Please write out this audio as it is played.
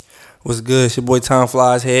What's good? It's your boy Tom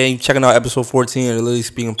Flies here. You checking out episode 14 of the Literally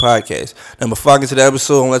Speaking podcast. Now, before I get to the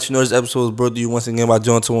episode, I'm going to let you know this episode is brought to you once again by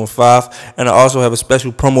John 215. And I also have a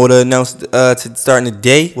special promo to announce to starting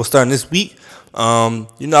today. Well, starting this week. I've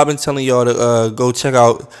been telling y'all to go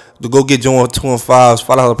get John 215's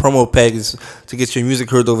 $5 promo package to get your music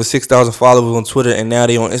heard to over 6,000 followers on Twitter, and now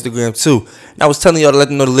they on Instagram too. And I was telling y'all to let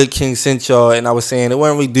them know the Lit King sent y'all, and I was saying it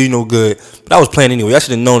wasn't really do no good, but I was playing anyway. I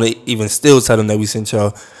should have known to even still tell them that we sent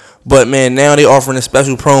y'all. But, man, now they offering a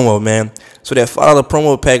special promo, man. So that $5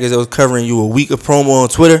 promo package that was covering you a week of promo on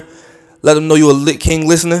Twitter, let them know you a Lit King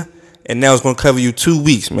listener, and now it's going to cover you 2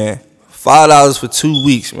 weeks, man. $5 for 2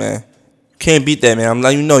 weeks, man. You can't beat that, man. I'm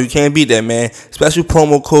letting you know you can't beat that, man. Special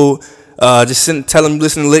promo code. Tell them you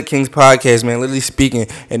listen to Lit King's podcast, man, literally speaking,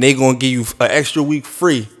 and they going to give you an extra week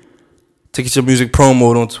free to get your music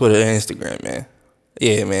promoted on Twitter and Instagram, man.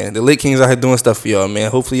 Yeah, man. The Lit Kings out here doing stuff for y'all, man.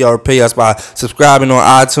 Hopefully y'all repay us by subscribing on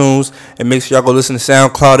iTunes, and make sure y'all go listen to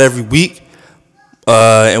SoundCloud every week.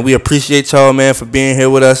 And we appreciate y'all, man, for being here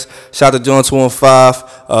with us. Shout out to John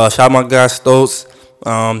 215. Shout out my guy Stoltz.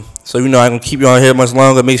 So I ain't gonna keep y'all here much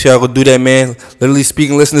longer. Make sure y'all go do that, man. Literally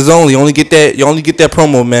Speaking listeners only. You only get that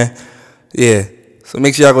promo, man. Yeah. So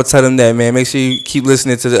make sure y'all go tell them that, man. Make sure you keep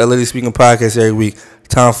listening to the Literally Speaking podcast every week.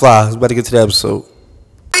 Time flies. About to get to the episode.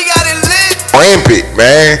 Rampant,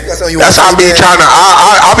 man. That's how I be trying to.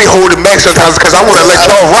 I'll be holding back sometimes because I want to let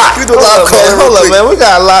y'all rock. You do live calling. Hold up, man. We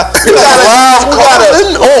got a lot. We got a live calling.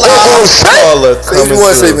 Say what you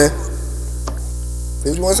want to say, man.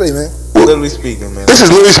 Say what you want to say, man. Literally Speaking, man. This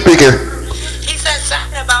is Literally Speaking. He said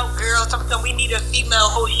something about girls. Something we need a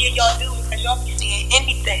female. Oh yeah, y'all do because y'all be seeing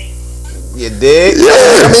anything. You dig?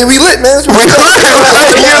 Yeah. I mean, we lit, man. We lit. You know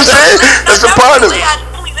what I'm saying? That's a part of it. I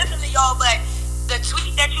only listen to y'all, but the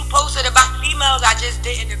tweet that you posted about females, I just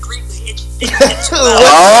didn't agree with it. I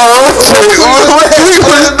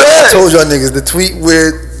told y'all niggas the tweet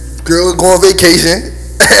where girls go on vacation.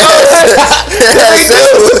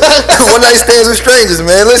 One night stands with strangers,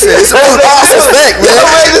 man. Listen, it's a fact, man.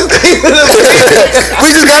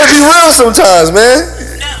 We just gotta be real sometimes, man.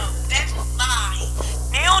 No, that's a lie.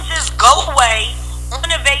 They don't just go away on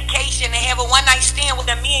a vacation and have a one night stand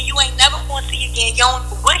with a man you ain't never gonna see again. You don't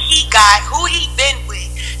know what he got, who he been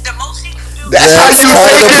with. The most he can do. That's how you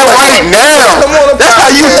thinking right now. That's how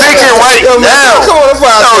you thinking right now. Come on the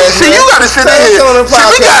podcast. See, you gotta sit in here.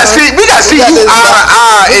 We gotta see you eye to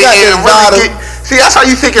eye and really get. See, that's how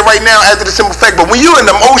you thinking right now after the simple fact. But when you in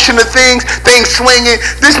the motion of things swinging,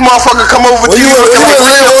 this motherfucker come over to you looking like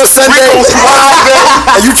live on Sunday,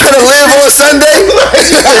 and you trying to live on Sunday.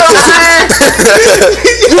 You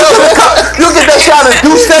know what I'm saying? You get that shot of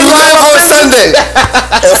do You live on Sunday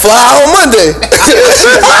and fly on Monday.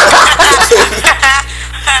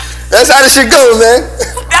 That's how this shit goes, man.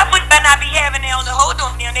 That would better not be having it on the hold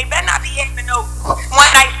on them. They better not be having no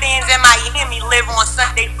one night stands in Miami, live on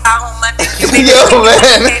Sunday, fly home Monday. Yo,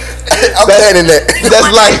 man. I'm planning that. That's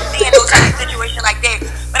like no type of situation like that.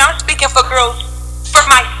 But I'm speaking for girls, for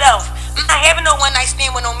myself. I'm not having no one night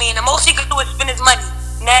stand with no man. The most he could do is spend his money.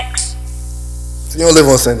 Next. So you don't live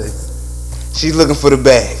on Sunday. She's looking for the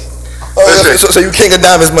bag. Oh, so you King of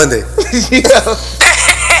Diamonds Monday.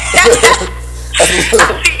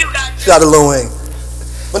 Shout out to Lil Wayne.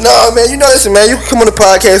 But no, man, listen, man, you can come on the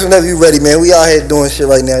podcast whenever you ready, man. We out here doing shit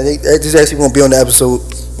right now. They just actually gonna be on the episode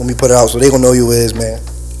when we put it out, so they gonna know who it is, man.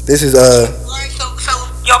 This is Alright, so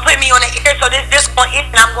y'all put me on the air, so this gonna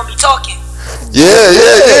end and I'm gonna be talking. Yeah.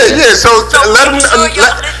 So let them.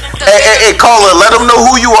 Hey, caller, let them know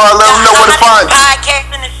who you are. Let them know where to find you.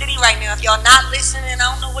 Podcast in the city right now. If y'all not listening, I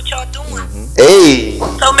don't know what y'all doing. Hey.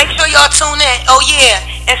 So make sure y'all tune in. Oh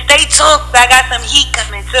yeah, and stay tuned. I got some heat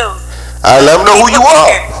coming too. Alright, let them know who you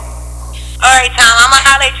are. Alright, Tom, I'ma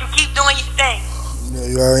holler at you. Keep doing your thing.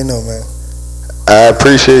 you already know, man. I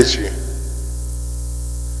appreciate you.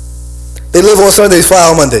 They live on Sundays, fly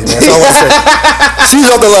on Monday, man. That's all I want to say. She's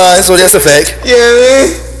off the line, so that's a fact. Yeah, man.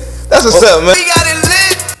 That's what's up, man. We got it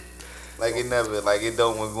lit. Like it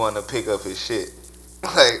don't want to pick up his shit.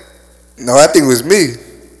 No, I think it was me.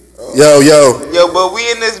 Yo. Yo, but we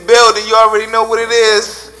in this building. You already know what it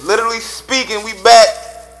is. Literally Speaking, we back.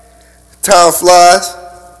 Time flies.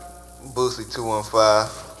 Boosie 215.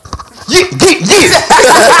 Yeah.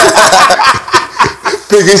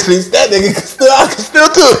 Biggest things that nigga I can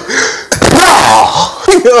still do.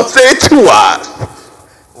 You know what I'm saying? 2 eyes.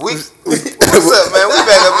 What's up, man? We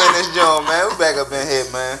back up in this joint, man. We back up in here,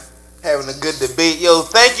 man. Having a good debate. Yo,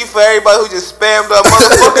 thank you for everybody who just spammed our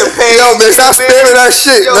motherfucking page. Yo, man, stop spamming that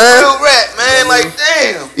shit, yo, man. Real rap, man. Like,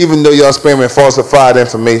 damn. Even though y'all spamming falsified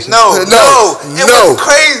information. No. It was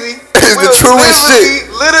crazy. It's the truest shit.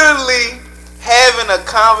 Literally having a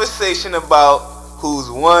conversation about who's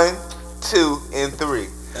 1, 2, and 3.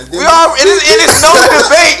 We are, and it's no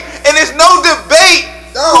debate. And it's no debate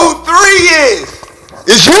who 3 is.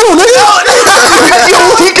 It's you, nigga. No, it's not. It's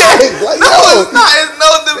no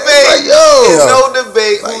debate. Like, it's no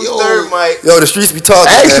debate. Who's third, Mike? Yo, the streets be talking.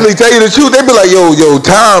 Actually, tell you the truth, they be like, yo,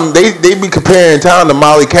 Tom. They be comparing Tom to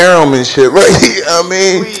Molly Carum and shit, right? I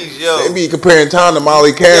mean, please, yo. They be comparing Tom to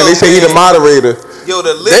Molly Carum. They say he the moderator. Yo,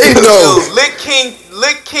 the Lit King.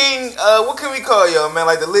 What can we call y'all, man?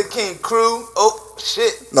 Like the Lit King crew. Oh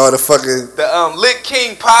shit. No, the fucking Lit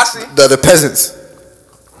King posse. The peasants.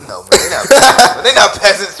 No, man, they not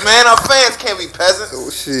peasants, man. Our fans can't be peasants. Oh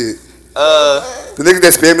shit. The nigga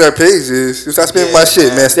that spam that page is stop spamming my shit,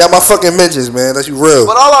 man. See how my fucking mentions, man. That's you real.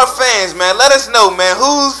 But all our fans, man, let us know, man.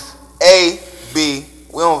 Who's A, B?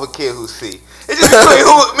 We don't even care who's C. It's just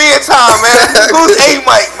between me and Tom, man. Who's A,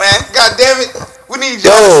 Mike, man? God damn it. We need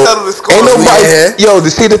y'all to settle the score. Ain't nobody. Yo,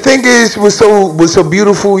 see, the thing is, was so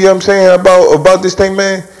beautiful. You know what I'm saying about this thing,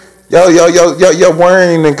 man. Y'all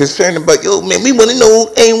worrying and concerned about, yo, man, we want to know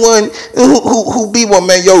A1 who B1,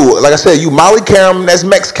 man. Yo, like I said, you Molly Carum, that's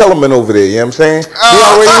Max Kellerman over there. You know what I'm saying? We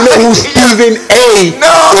already know who Stephen A. is. You know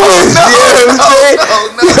what I'm saying?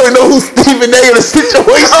 You already know who Stephen A. in the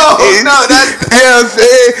situation is. No, that's. You know what I'm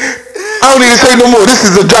saying? I don't even say no more. This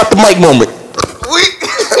is a drop the mic moment.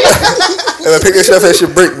 And I pick that shit up, that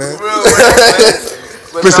shit break, man. Real man.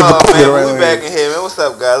 But man, we back in here, man. What's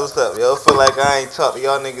up, guys? What's up, yo? Feel like I ain't talked to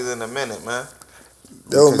y'all niggas in a minute, man.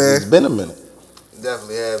 Yo, man. It's been a minute.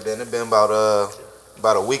 Definitely have been. It's been about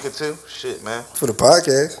a week or two. Shit, man. For the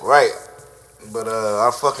podcast. Right. But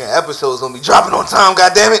our fucking episodes gonna be dropping on time,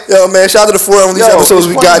 goddammit. Yo, man, shout out to the 4 on these episodes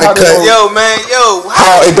we got in cut. Yo, man,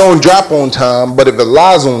 how it don't drop on time, but if it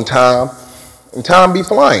lies on time, and time be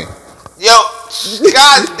flying. Yo,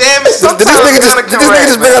 god damn it. Did this nigga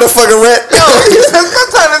just bring out a fucking rap? Yo,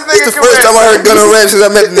 sometimes this nigga It's the first time I heard Gunna rap since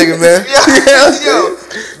I met the nigga, man. Yo,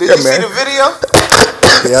 did you see the video?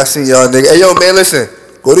 Yeah, I seen y'all nigga. Hey, yo, man, listen.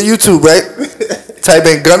 Go to YouTube, right? Type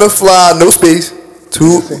in Gunna Fly, no space,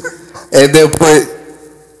 2, and then put,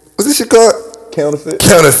 what's this shit called? Counterfeit.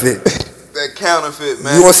 That counterfeit,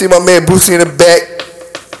 man. You want to see my man Boosie in the back?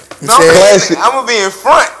 No, I'm going to be in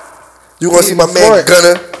front. You want to see my man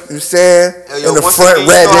Gunna? You know what I'm saying? Yo, in the front, you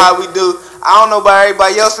know how we do. I don't know about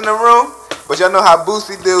everybody else in the room, but y'all know how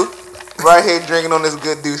Boosie do. Right here drinking on this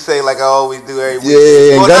good Douce like I always do every week.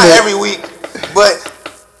 Yeah, well, not every week, but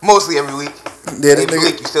mostly every week. Yeah, every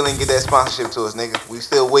week you still ain't get that sponsorship to us, nigga. We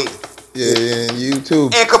still waiting. Yeah, and you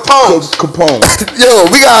too. And Capone. Yo,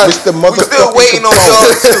 we still waiting on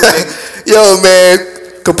y'all too, nigga. Yo, man.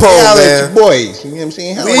 Capone, man. Boys, you know what I'm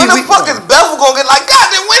saying? When the fuck is Bethel gonna get like,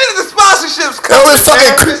 goddamn, when is the sponsorships coming? Yo, it's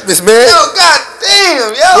fucking Christmas, man. Yo,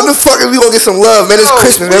 goddamn, yo. When the fuck is we gonna get some love, man? It's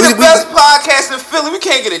Christmas, man. We the best podcast in Philly. We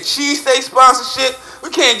can't get a cheesesteak sponsorship.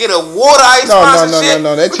 We can't get a water ice sponsorship.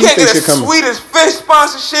 No. That cheesesteak shit coming. We can't get a Swedish fish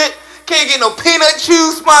sponsorship. Can't get no peanut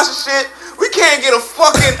chew sponsorship. We can't get a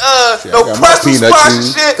fucking no pretzel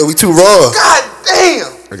sponsorship. We too raw. God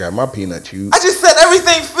damn. I got my peanut chew. I just said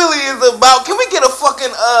everything Philly is about. Can we get a fucking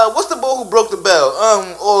what's the boy who broke the bell?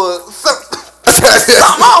 Or something.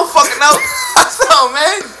 I don't fucking know. Something,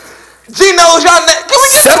 man. Geno's, y'all. Can we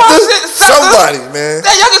get a sponsorship? Somebody, man.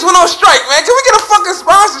 Damn, y'all just went on strike, man. Can we get a fucking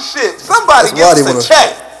sponsorship? Somebody give us a check.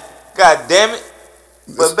 God damn it.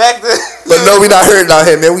 But back to. But no, we not hurting out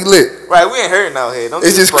here, man. We lit. Right, we ain't hurting out here.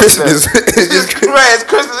 It's just Christmas. It's just right. It's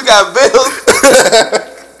Christmas. We got bills.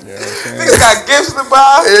 Niggas got gifts to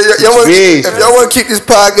buy. If y'all want to keep this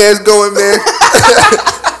podcast going, man,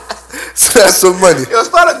 spend some money. Yo,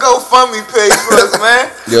 start a GoFundMe page for us,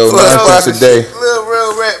 man. Yo, nonsense today. Little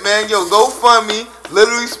real rap, man. Yo, GoFundMe.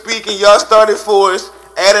 Literally speaking, y'all started for us.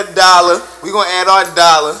 Add $1. We gonna add our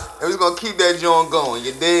 $1, and we gonna keep that joint going.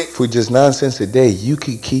 You dig? For just nonsense a day, you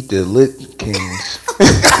could keep the Lit Kings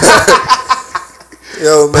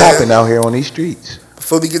Yo, man, popping out here on these streets.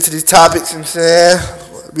 Before we get to these topics, you know what I'm saying,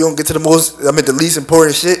 we gonna get to the least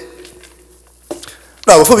important shit.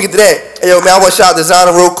 No, before we get to that, hey, yo, man, I want to shout out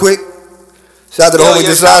Designer real quick. Shout out to the homie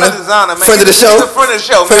Designer. Friend of the show. Friend of the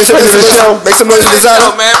show. Friend of the show. Make some noise for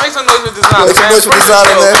Designer. Man, make some noise for Designer. Make some noise for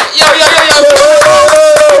Designer, man. Yo. You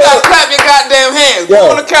gotta clap your goddamn hands. Go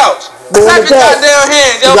on the couch. Clap your goddamn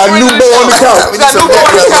hands. Yo, got new boy on the couch. We got new boy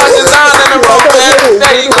on the couch. Designer in the room, man.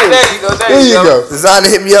 There you go. Designer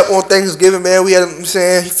hit me up on Thanksgiving, man. We had, you know what I'm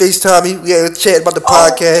saying, he FaceTime me. We had a chat about the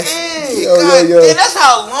podcast. Yo. And that's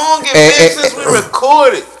how long it been since we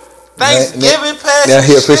recorded. Thanksgiving past. Now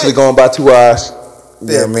he officially going by 2 hours.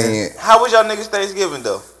 Yeah, man. How was y'all niggas Thanksgiving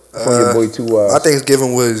though? From your boy 2 hours. My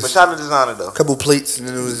Thanksgiving was but shout out to Designer though. a couple plates and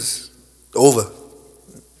then it was over.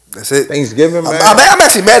 That's it. Thanksgiving, man. I'm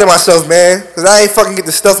actually mad at myself, man, because I ain't fucking get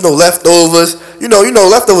the stuff, no leftovers. You know,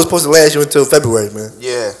 leftovers supposed to last you until February, man.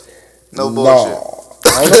 Yeah. No bullshit. No.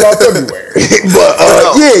 I don't know about February. But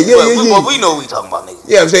But we know we talking about, niggas.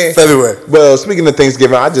 Yeah, I'm saying February. Well, speaking of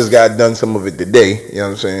Thanksgiving, I just got done some of it today. You know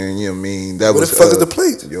what I'm saying? You know what I mean? That Where was the fuck is the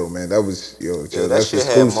plate? Yo, man, that was that that's shit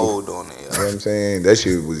exclusive. had mold on it. You know what I'm saying? That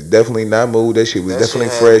shit was definitely not mold. That shit was definitely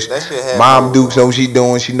shit fresh. that shit had Mom mold Dukes on know what she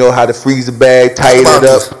doing. She know how to freeze the bag, tighten Mom it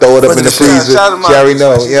up, Dukes. throw it up in the freezer. Shout out to She already Mom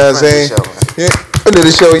know. Dukes. You know what I'm saying? Yeah. Under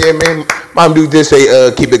the show, yeah, man. Mom Duke did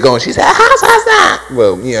say, keep it going. She said, how's that?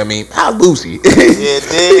 Well, you know what I mean? How's Boosie? Yeah,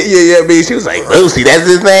 did. Yeah, I mean, she was like, Boosie, that's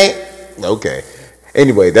his name? Okay.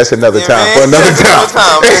 Anyway, that's another time for another time.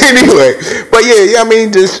 Anyway, but yeah, I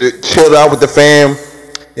mean, just chilled out with the fam.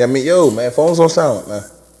 Yeah, I mean, yo, man, phones on silent, man. You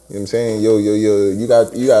know what I'm saying? Yo, you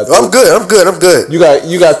got. I'm good. You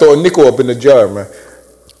got to throw a nickel up in the jar, man.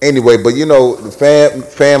 Anyway, but you know, the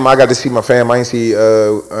fam, I got to see my fam. I ain't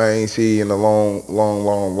see in a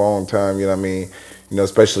long time. You know what I mean? You know,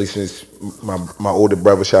 especially since my older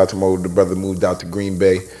brother, shout out to my older brother, moved out to Green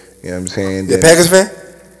Bay. You know what I'm saying? You a Packers fan?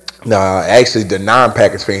 Nah, actually, the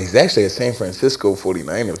non-Packers fan. He's actually a San Francisco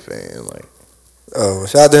 49ers fan. Like, oh,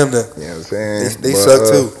 shout out to him then. You know what I'm saying? They suck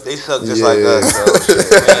too. They suck just like us. So shit,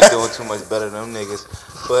 they ain't doing too much better than them niggas.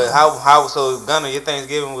 But how so Gunner, your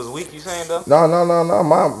Thanksgiving was weak, you saying though? No.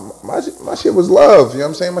 My shit was love. You know what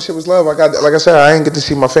I'm saying? My shit was love. Like I said, I ain't get to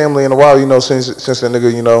see my family in a while. You know, since the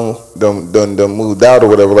nigga, you know, done moved out or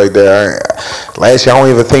whatever like that. Last year, I don't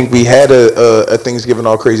even think we had a Thanksgiving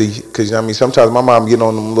all crazy. Cause you know what I mean, sometimes my mom get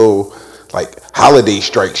on them little like holiday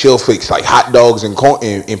strikes. She'll fix like hot dogs and corn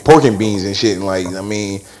and pork and beans and shit. And like, I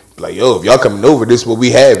mean, like, yo, if y'all coming over, this is what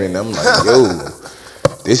we having. I'm like, yo.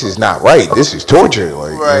 This is not right. This is torture.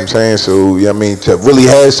 Like, you know what I'm saying? So, you know what I mean? To really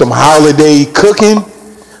have some holiday cooking,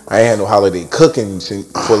 I ain't had no holiday cooking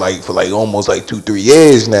for like almost like 2-3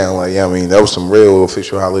 years now. Like, you know what I mean? That was some real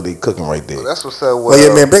official holiday cooking right there. Well, that's what's up. Well,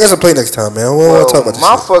 yeah, man, bring us a plate next time, man. We don't want to talk about this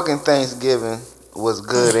my shit. fucking Thanksgiving was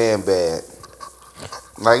good and bad.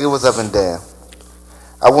 Like, it was up and down.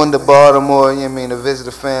 I went to Baltimore, you know what I mean, to visit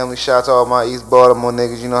the family. Shout out to all my East Baltimore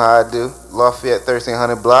niggas, you know how I do. Lafayette,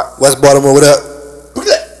 1300 block. West Baltimore, what up?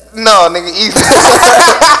 No, nigga, East.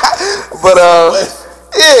 But,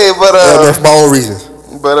 yeah, but, yeah, for my own reasons.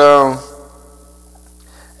 But,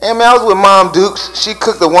 yeah, man, I was with Mom Dukes. She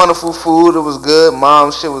cooked a wonderful food. It was good.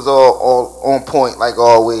 Mom's shit was all on point, like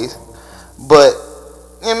always. But,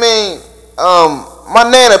 you know what I mean, my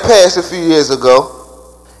nana passed a few years ago.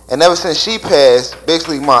 And ever since she passed,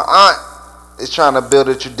 basically my aunt is trying to build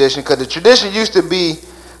a tradition. Because the tradition used to be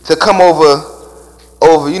to come over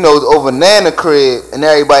Nana crib and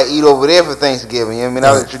everybody eat over there for Thanksgiving. You know what I mean?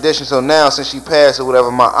 That was a tradition. So now, since she passed or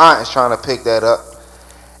whatever, my aunt is trying to pick that up.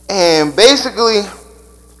 And basically,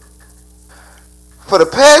 for the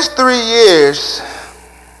past 3 years,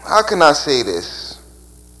 how can I say this?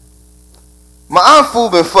 My aunt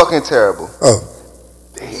food been fucking terrible. Oh.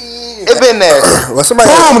 It been nasty. Well, somebody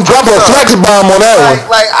drop a flex bomb on that one.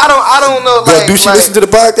 Like I don't know. Like, do she listen to the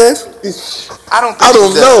podcast? I don't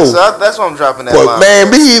know. So that's why I'm dropping that bomb. Man,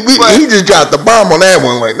 he just dropped the bomb on that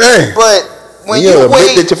one. Like, dang. But when you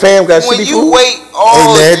wait, that your fam got shitty food? Wait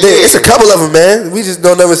all man, year, it's a couple of them, man. We just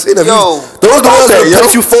don't never see them. Yo, those the ones that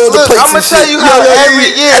put you forward the plates I'm gonna and tell shit. you how every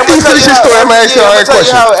year. I'm gonna tell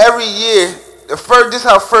you how every year. This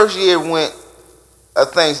how first year went of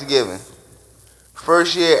Thanksgiving.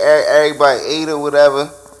 First year, everybody ate or whatever,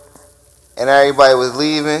 and everybody was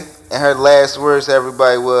leaving, and her last words to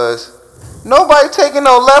everybody was, "Nobody taking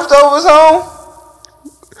no leftovers home."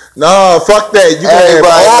 No, fuck that. You can have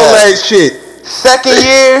all that shit. Second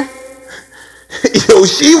year, yo,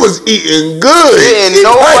 she was eating good. and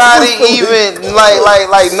nobody even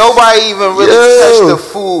nobody even really touched the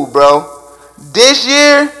food, bro. This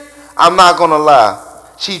year, I'm not gonna lie,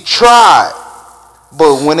 she tried.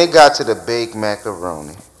 But when it got to the baked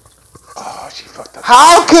macaroni, she fucked up.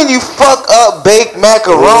 How can you fuck up baked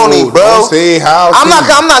macaroni, bro? Don't say how. I'm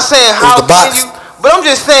not saying how can you, but I'm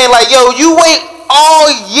just saying like, yo, you wait all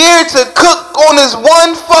year to cook on this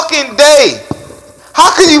one fucking day.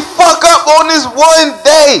 How can you fuck up on this one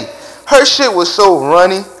day? Her shit was so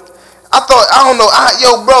runny. I don't know,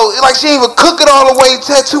 yo, bro, like she didn't even cook it all the way. It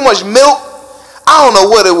had too much milk. I don't know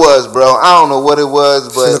what it was, bro. I don't know what it was,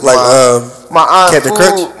 but she looked like my aunt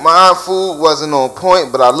Crunch. food wasn't on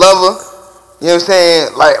point, but I love her. You know what I'm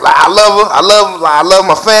saying? Like I love her. I love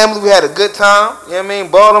my family. We had a good time. You know what I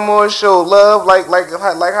mean? Baltimore showed love like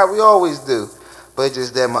how we always do. But it's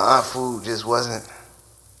just that my aunt food just wasn't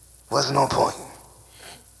on point.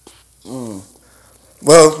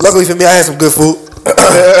 Well, luckily for me, I had some good food.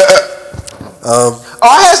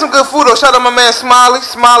 I had some good food though. Shout out my man Smiley.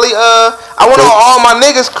 I went on all my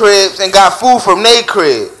niggas' cribs and got food from they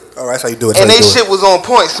crib. Alright, that's how you do it. And they shit was on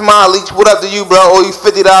point. Smiley, what up to you, bro? Oh, you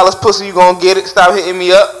 $50, pussy, you gonna get it. Stop hitting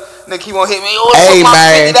me up. Nigga keep on hitting me. Oh, hey, my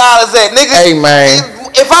man. $50 at. Nigga, hey, man.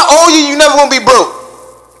 If I owe you, you never gonna be broke.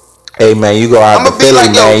 Hey, man, you go out to Philly,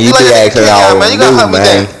 like, man. You be acting all man. You gotta help me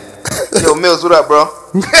man. Yo, Mills, what up, bro?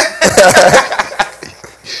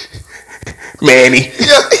 Manny.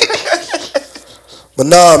 But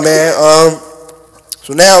nah, man.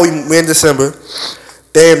 So now we in December.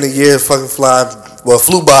 Damn, the year fucking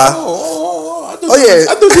flew by. I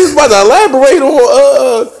thought you was about to elaborate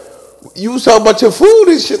on you was talking about your food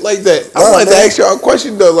and shit like that. I wanted to ask y'all a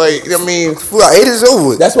question though. Like, I mean, food I ate is over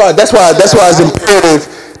with. That's why it's imperative.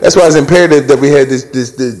 That's why it's imperative that we had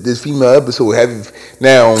this female episode.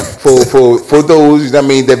 Now for those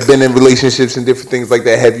that've been in relationships and different things like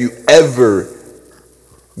that, have you ever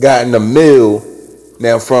gotten a meal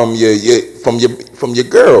now from your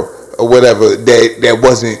girl or whatever that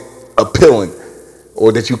wasn't appealing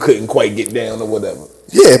or that you couldn't quite get down or whatever?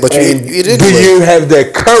 Yeah, but you didn't. Do you have the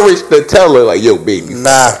courage to tell her like, yo, baby?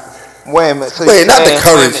 Nah. Wait a minute. So not the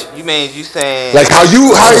courage. You mean you saying like how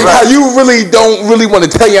you really don't really want to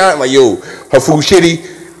tell your aunt like, yo, her food shitty,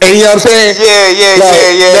 and you know what I'm saying? Yeah.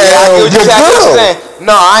 I get what you're saying.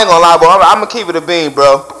 No, I ain't gonna lie, bro. I'm gonna keep it a bean,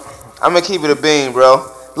 bro.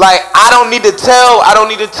 Like I don't need to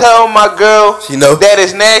tell my girl she know that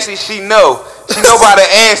it's nasty. She know by the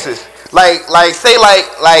answers. Like say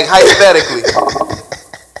hypothetically,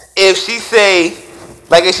 if she say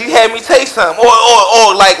if she had me taste something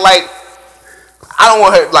or like I don't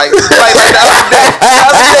want her like the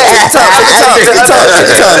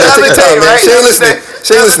other day, right? She ain't listening,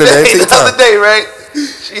 man. The other day, right?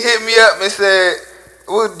 She hit me up and said,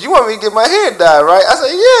 "Well, you want me to get my hair dyed, right?" I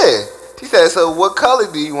said, "Yeah." She said, "So what color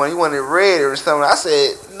do you want? You want it red or something?" I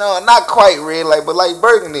said, "No, not quite red, but like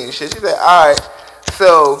burgundy and shit." She said, "All right."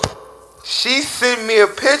 So she sent me a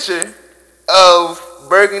picture of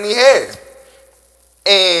burgundy hair,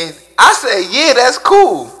 and I said, "Yeah, that's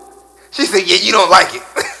cool." She said, "Yeah, you don't like it."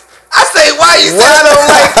 I said, "Why you say I don't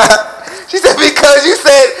like it?" She said, "Because you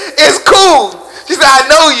said it's cool." She said, "I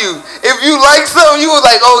know you. If you like something, you was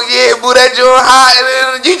like, oh yeah, boo, that joint hot," and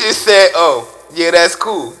then you just said, "Oh, yeah, that's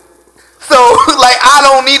cool." So, I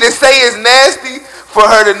don't need to say it's nasty for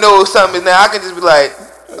her to know something. Now, I can just be like,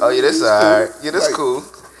 "Oh, yeah, that's alright. Yeah, that's cool."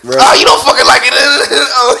 Right. Oh, you don't fucking like it.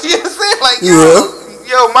 Oh, you know what I'm saying? Like,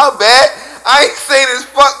 yo, my bad. I ain't saying it's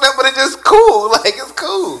fucked up, but it's just cool. Like, it's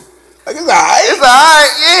cool. Like, it's alright. It's alright,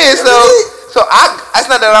 yeah. So it's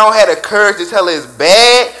not that I don't have the courage to tell her it's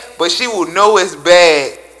bad, but she will know it's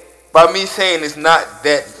bad by me saying it's not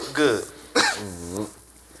that good.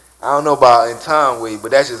 I don't know about in time way,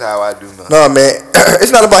 but that's just how I do know. No, man.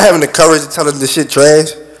 It's not about having the courage to tell them the shit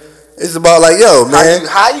trash. It's about like, yo, man.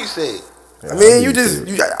 How you say it? I mean,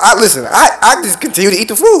 listen, I just continue to eat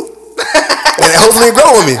the food. And hopefully it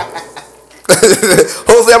grow with me.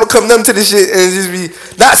 Hopefully I'm gonna come numb to this shit and just be,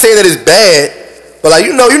 not saying that it's bad, but like,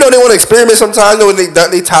 you know they want to experiment sometimes. You know when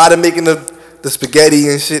they tired of making the spaghetti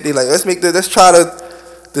and shit. They like, let's try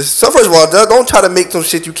to, so first of all, don't try to make some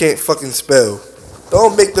shit you can't fucking spell.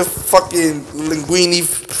 Don't make the fucking linguine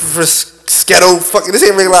frischetto fucking. This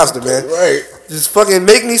ain't regular lobster, man. Right. Just fucking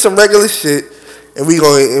make me some regular shit, and we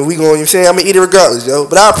going. You know what I'm saying? I'm gonna eat it regardless, yo.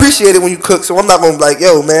 But I appreciate it when you cook, so I'm not gonna be like,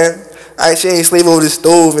 yo, man, she ain't slave over this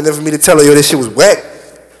stove, and then for me to tell her, yo, this shit was whack.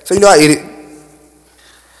 So I eat it.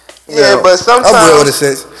 Yeah, but sometimes I'm real in a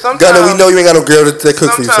sense. Gunna, we know you ain't got no girl to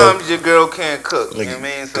cook for you. Sometimes your girl can't cook. You know what I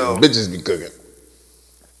mean? So bitches be cooking.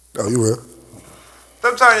 Oh, you real?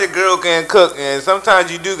 Sometimes your girl can't cook, and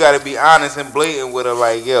sometimes you do gotta be honest and blatant with her.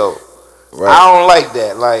 Like, yo, right. I don't like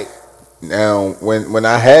that. Like, now when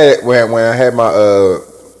I had my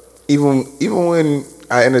even when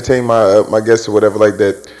I entertained my guests or whatever like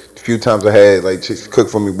that, a few times I had like chicks cook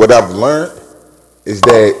for me. What I've learned is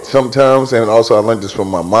that sometimes, and also I learned this from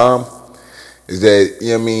my mom, is that, you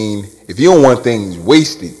know what I mean, if you don't want things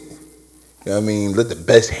wasted, you know what I mean, let the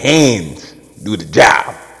best hands do the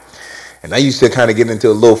job. And I used to kind of get into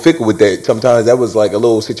a little fickle with that. Sometimes that was like a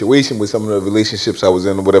little situation with some of the relationships I was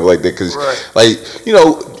in or whatever like that. Because, like, you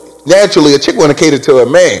know, naturally a chick want to cater to a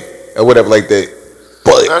man or whatever like that.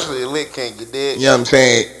 But especially a lick can't get dead. You know what I'm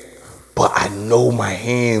saying? But I know my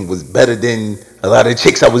hand was better than a lot of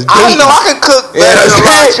chicks I was dating. I know I can cook better than a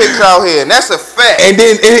lot of chicks out here. And that's a fact. And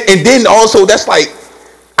then also that's like,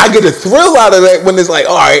 I get a thrill out of that when it's like,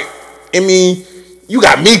 all right, I mean, you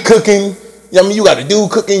got me cooking. You know what I mean, you got a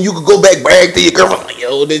dude cooking. You could go back brag to your girlfriend like,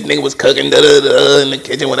 yo, this nigga was cooking in the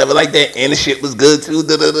kitchen, whatever like that, and the shit was good too.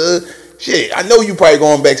 shit, I know you probably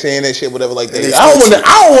going back saying that shit, whatever like that. I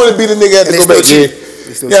don't want to be the nigga that have to go back there.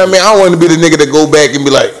 You know what I mean? I don't want to be the nigga that go back and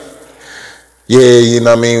be like, yeah, you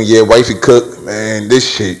know what I mean? Yeah, wifey cook, man. This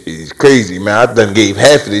shit is crazy, man. I done gave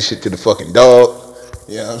half of this shit to the fucking dog.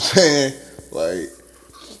 You know what I'm saying? Like,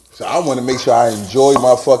 so I want to make sure I enjoy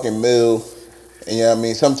my fucking meal. And you know what I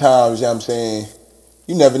mean? Sometimes, you know what I'm saying,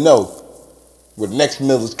 you never know where the next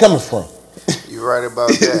meal is coming from. You're right about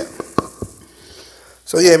that.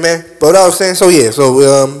 So yeah, man. But what I was saying, so we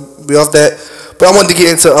off that. But I wanted to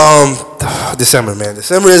get into December, man.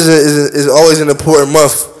 December is always an important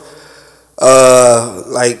month.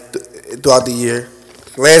 Like throughout the year.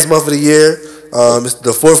 Last month of the year. It's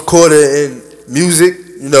the fourth quarter in music.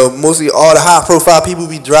 You know, mostly all the high profile people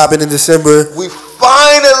be dropping in December.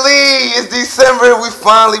 It's December. We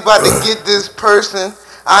finally about to get this person.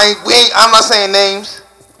 I'm not saying names,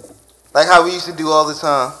 like how we used to do all the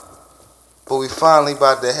time. But we finally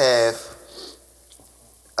about to have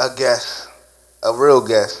a guest, a real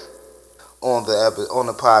guest, on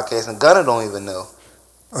the podcast, and Gunna don't even know.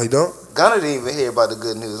 Oh, you don't? Gunna didn't even hear about the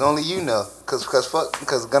good news. Only you know, cause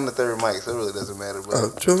Gunna third mic, so it really doesn't matter,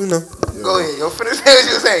 bro. True, you know. Go ahead, yo. Finish what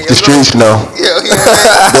you were saying. The streets know. Yeah.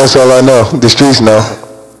 That's all I know. The streets know.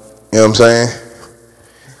 You know what I'm saying?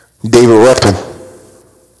 David Ruffin.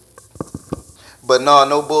 But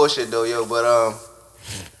no bullshit though, yo. But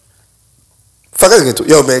fuck,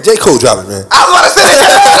 yo, man, J. Cole dropping, man. I was about to say,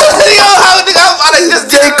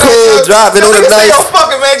 J. Cole dropping on the night. Yo,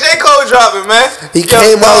 fucking man, J. Cole dropping, man. He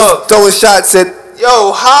came out throwing shots at.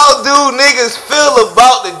 Yo, how do niggas feel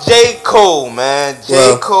about the J. Cole, man?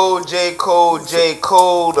 J. Cole,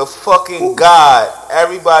 the fucking god.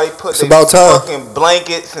 Everybody put their fucking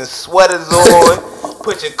blankets and sweaters on.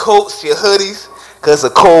 Put your coats, your hoodies, cause it's a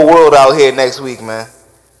cold world out here next week, man.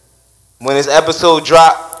 When this episode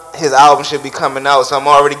drop, his album should be coming out, so I'm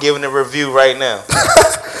already giving a review right now.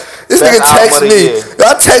 This nigga text me.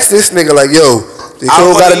 I text this nigga like, yo, J.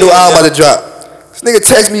 Cole got a new album about to drop. This nigga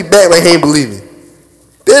text me back like he ain't believe me.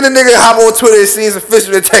 Then the nigga hop on Twitter and see his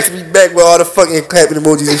official and text me back with all the fucking clapping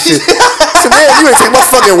emojis and shit. So man, you ain't take my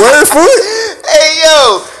fucking word for it? Hey,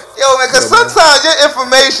 yo, man, cause sometimes your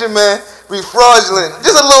information, man, be fraudulent.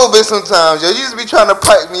 Just a little bit sometimes, yo. You just be trying to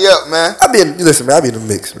pipe me up, man. I be in the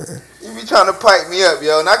mix, man. You be trying to pipe me up,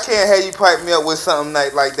 yo, and I can't have you pipe me up with something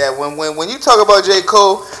like that. When you talk about J.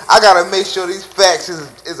 Cole, I gotta make sure these facts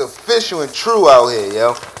is official and true out here,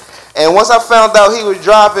 yo. And once I found out he was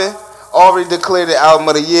dropping, already declared the album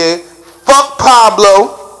of the year. Fuck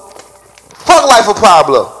Pablo. Fuck Life of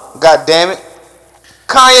Pablo. God damn it.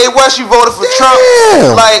 Kanye West, you voted for Trump.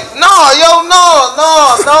 Like, no. Yo,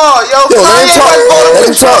 Kanye West voted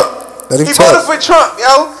for Trump. He voted for Trump,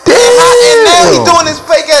 yo. And now he doing this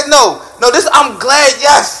fake ass. No, I'm glad.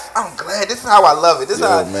 Yes, I'm glad. This is how I love it. This is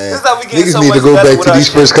how we get so much better. Niggas need to go back to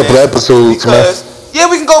these first couple of episodes, man. Yeah,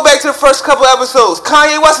 we can go back to the first couple episodes.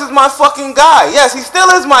 Kanye West is my fucking guy. Yes, he still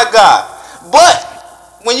is my guy. But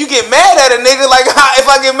when you get mad at a nigga, like if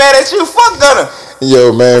I get mad at you, fuck Gunna.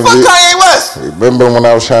 Yo, man. Fuck Kanye West. Remember when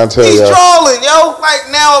I was trying to tell you? He's trolling, yo. Like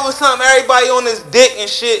now all of a sudden everybody on his dick and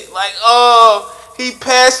shit. Like, oh, he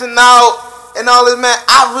passing out and all this, man.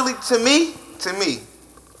 To me,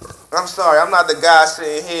 I'm sorry. I'm not the guy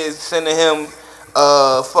sitting here sending him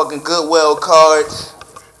fucking Goodwill cards.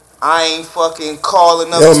 I ain't fucking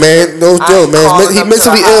calling up. Yo, man, no joke, man. He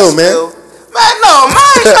mentally ill, man. Man, no,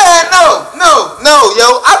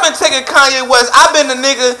 yo. I've been taking Kanye West. I've been the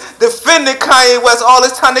nigga defending Kanye West all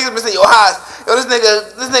this time. Niggas been saying, yo, this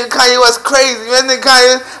nigga Kanye West crazy. Man, this nigga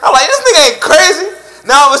Kanye. I'm like, this nigga ain't crazy.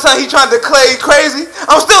 Now all of a sudden he trying to declare he crazy.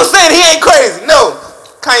 I'm still saying he ain't crazy. No,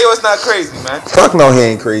 Kanye West not crazy, man. Fuck no,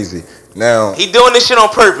 he ain't crazy. Now he doing this shit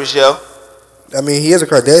on purpose, yo. I mean, he is a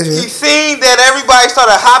Kardashian. He seen that everybody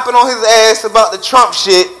started hopping on his ass about the Trump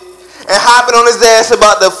shit and hopping on his ass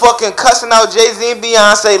about the fucking cussing out Jay-Z and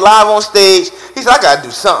Beyonce live on stage. He said, I gotta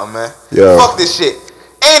do something, man. Yo. Fuck this shit.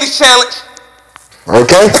 Andy's challenge.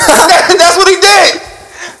 Okay. That's what he did.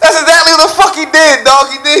 That's exactly what the fuck he did, dog.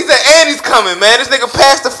 He said, Andy's coming, man. This nigga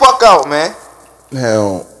passed the fuck out, man.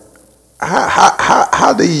 Now,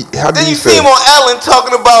 how do you Then you see him on Ellen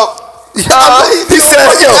talking about he said,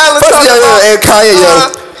 and Kanye,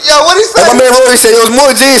 yo, what he said? My man Rory said, yo, there's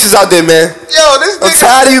more geniuses out there, man. Yo, this nigga. I'm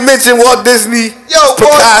tired of you mentioning Walt Disney,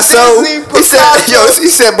 Picasso.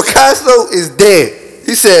 He said Picasso is dead.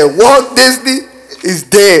 He said Walt Disney is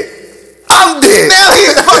dead. I'm dead. Now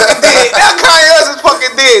he's fucking dead. Now Kanye West is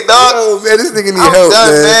fucking dead, dog. Oh man, this nigga need help,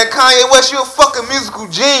 man. Kanye West, you a fucking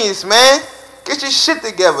musical genius, man. Get your shit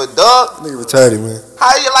together, dog. Nigga retarded, man.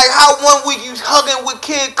 How 1 week you hugging with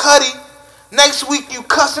Kid Cudi, next week you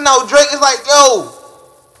cussing out Drake. It's like, yo,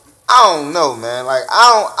 I don't know, man. Like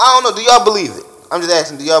I don't know. Do y'all believe it? I'm just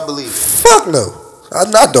asking. Do y'all believe it? Fuck no. I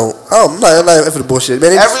don't. I'm not here for the bullshit,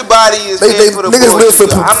 man. Everybody is here for the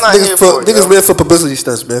bullshit. I'm not here for it. Niggas live for publicity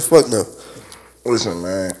stunts, man. Fuck no. Listen,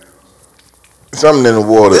 man. Something in the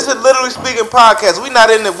water. This is Literally Speaking podcast. We not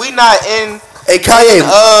in. Hey Kanye,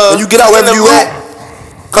 when you get out wherever you at,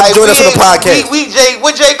 come join us on the podcast.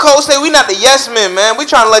 What J. Cole say? We not the yes men, man. We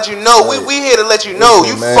trying to let you know. We here to let you know.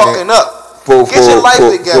 Listen, you man, fucking up. Get your life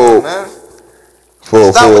together, man.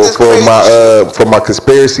 For my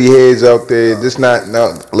conspiracy heads out there,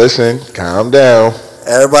 listen, calm down.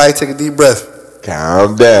 Everybody take a deep breath.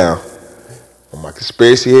 Calm down. For my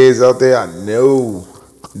conspiracy heads out there, I know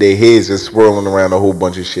their heads are swirling around a whole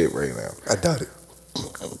bunch of shit right now. I doubt it.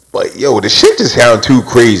 But yo, the shit just sound too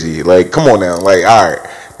crazy. Like, come on now. Like, all right.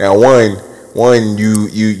 Now, one, you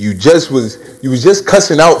was just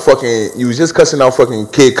cussing out fucking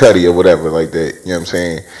Kid Cudi or whatever like that. You know what I'm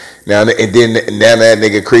saying? Now that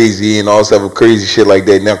nigga crazy and all this other crazy shit like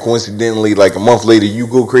that. Now coincidentally, like a month later, you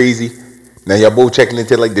go crazy. Now y'all both checking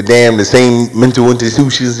into like the same mental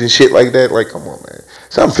institutions and shit like that. Like, come on, man.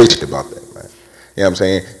 Something fishy about that, man. You know what I'm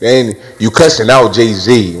saying? Then you cussing out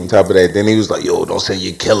Jay-Z on top of that. Then he was like, yo, don't send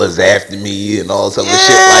your killers after me and all this other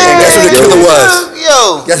shit like that. That's what the killer was.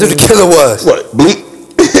 Yo. That's what the killer was. What? Bleak?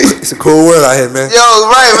 It's a cold world out here, man. Yo,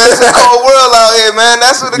 right, man. It's a cold world out here, man.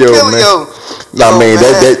 That's what the killer, man. Nah, man,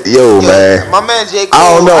 man. My man J. Cole.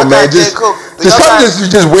 I don't know, man. Just something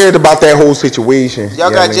just weird about that whole situation.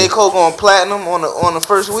 Y'all got J. Cole going platinum on the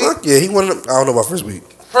first week? Fuck yeah, he won. I don't know about first week.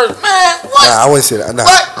 Man, what? Nah, I wouldn't say that. Nah.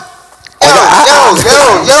 What?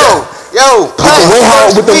 Yo.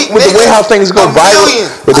 With the way how things go viral.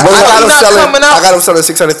 I got him selling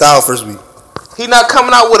 600,000 first week. He not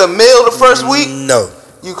coming out with a mill the first week? No.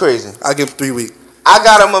 You crazy? I give him 3 weeks. I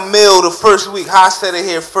got him a mill the first week. How I said it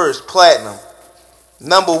here first. Platinum.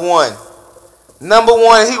 Number one,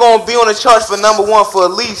 he gonna be on the charts for number one for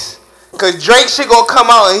at least. Cause Drake shit gonna come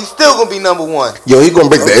out and he's still gonna be number one. Yo, he gonna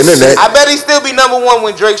break the internet. I bet he still be number one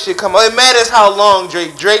when Drake shit come out. It matters how long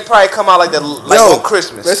Drake probably come out like on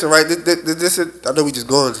Christmas. Listen, right? This is, I know we just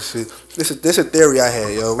going to shit. This is a theory I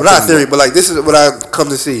had, yo. Well, not a theory, but like this is what I come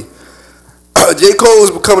to see. J. Cole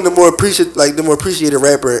is becoming the more appreciated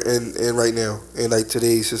rapper in right now in like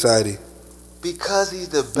today's society. Because he's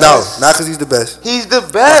the best. No, not because he's the best. He's the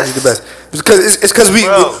best. He's the best. Because it's because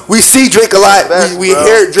we see Drake a lot. We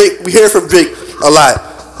hear Drake. We hear from Drake a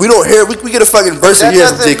lot. We don't hear. We get a fucking verse a year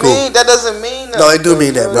from J. Cole. That doesn't mean nothing. No, it do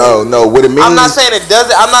mean that, bro. No. What it means? I'm not saying it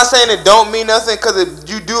doesn't. I'm not saying it don't mean nothing because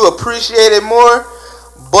you do appreciate it more,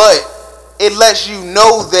 but it lets you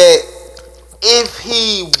know that if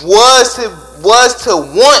he was to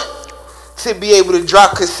want to be able to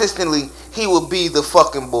drop consistently, he would be the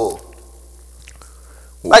fucking bull.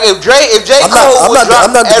 Like if J. Cole would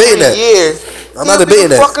drop every year, I'm not debating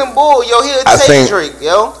that. Fucking bull, yo. He'll take Drake,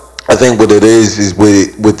 yo. I think what it is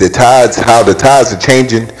with the tides, how the tides are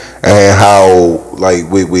changing, and how like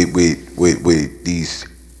with these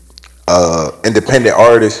independent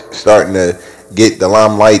artists starting to get the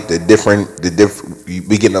limelight, the different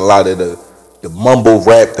we getting a lot of the mumble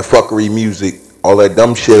rap, the fuckery music, all that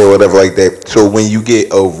dumb shit or whatever like that. So when you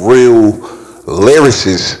get a real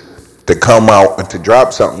lyricist to come out and to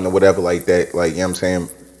drop something or whatever like that, like, you know what I'm saying,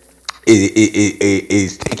 it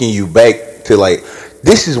is taking you back to like,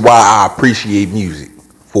 this is why I appreciate music,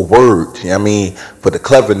 for words, you know what I mean, for the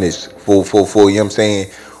cleverness, for you know what I'm saying,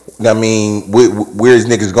 you know what I mean, where's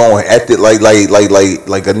niggas going at it, like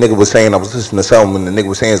a nigga was saying, I was listening to something and the nigga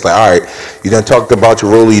was saying, it's like, all right, you done talked about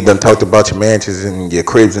your rollie, you done talked about your mansions and your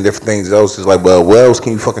cribs and different things else. It's like, well, what else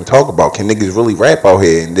can you fucking talk about? Can niggas really rap out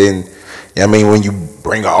here? And then, you know what I mean, when you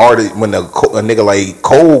bring an artist, when a nigga like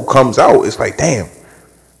Cole comes out, it's like, damn,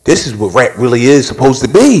 this is what rap really is supposed to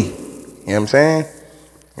be. You know what I'm saying?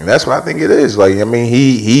 And that's what I think it is. Like, I mean,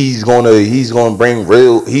 he's gonna bring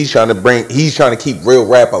real. He's trying to keep real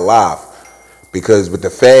rap alive, because with the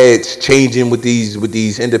fads changing with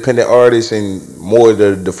these independent artists and more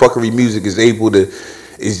the fuckery music is able to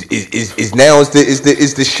is now it's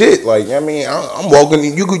the shit. Like, I mean, I'm walking.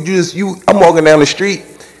 I'm walking down the street.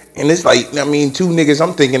 And it's like, I mean, two niggas,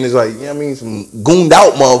 I'm thinking it's like, you know what I mean, some gooned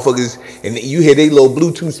out motherfuckers, and you hear they little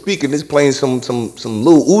Bluetooth speaker and it's playing some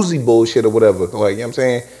Lil Uzi bullshit or whatever. Like, you know what I'm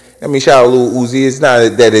saying? I mean, shout out Lil Uzi. It's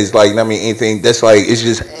not that it's like, I mean, anything. That's like, it's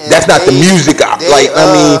just, that's not the music. Like,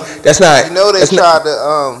 I mean, that's not. You know, they tried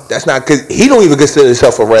to. That's not, because he don't even consider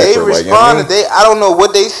himself a rapper. They responded. Like, I don't know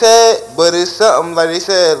what they said, but it's something like they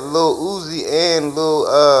said Lil Uzi and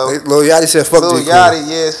Lil Yachty said fuck J. Cole. Lil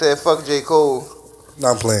Yachty, said fuck J. Cole. No,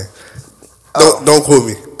 I'm playing. Don't quote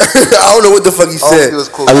me. I don't know what the fuck he said.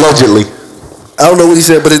 Allegedly. I don't know what he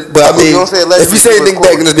said, but I mean, if you say anything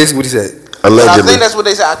back, then that's basically what he said. Allegedly. But I think that's what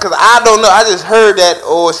they said, because I don't know. I just heard that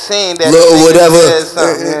or seen that. Whatever. Said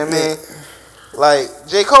something, you know what I mean? Like,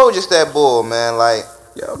 J. Cole just that bull, man. Like,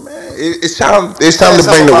 yo, man, it's time to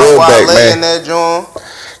bring the world back, man. In that joint.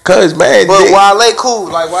 Cause, man, but Wale cool.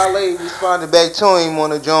 Like, Wale responded back to him on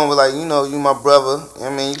the joint, was like, you know, you my brother. I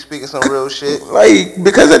mean, you speaking some real shit. Like,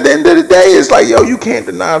 because at the end of the day, it's like, yo, you can't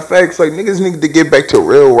deny facts. Like, niggas need to get back to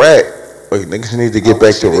real rap. Like, niggas need to get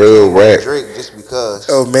back to real rap. Drake just because.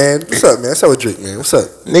 Oh, man. What's up, man? What's up with Drake, man? What's up?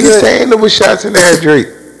 Niggas saying there was shots in there at Drake.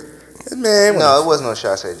 Man, no, it wasn't no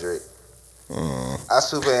shots at Drake. I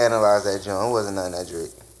super analyzed that joint. It wasn't nothing at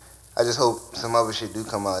Drake. I just hope some other shit do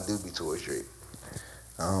come out do be towards Drake.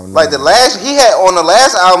 I don't know. Like on the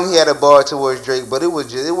last album he had a bar towards Drake, but it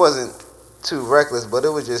wasn't too reckless, but it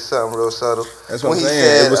was just something real subtle. That's what I'm saying.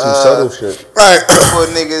 Said, it was some subtle shit. Right. Before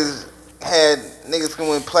niggas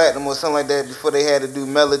went platinum or something like that, before they had to do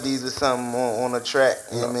melodies or something on a track.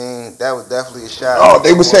 You know what I mean? That was definitely a shot. Oh,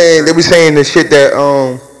 they were saying the shit that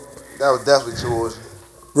that was definitely towards.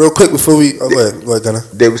 Real quick before we go ahead, Gunna.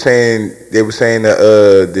 They were saying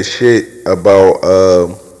that the shit about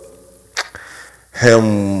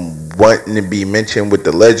him wanting to be mentioned with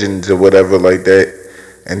the legends or whatever like that,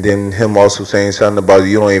 and then him also saying something about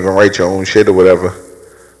you don't even write your own shit or whatever,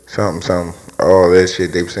 something. All that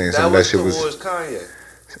shit they were saying. Some of that shit was towards Kanye.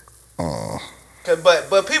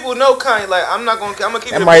 But people know Kanye. Like I'm gonna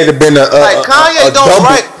keep it. It might have been Kanye don't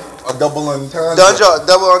write. A double entendre.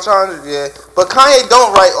 Double entendre, yeah. But Kanye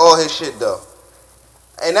don't write all his shit though,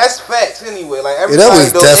 and that's facts anyway. Like everybody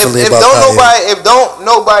that was definitely about Kanye. If don't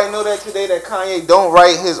nobody know that today that Kanye don't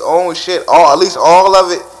write his own shit, at least all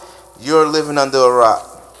of it, you're living under a rock.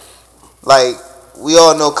 Like we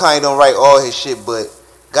all know Kanye don't write all his shit, but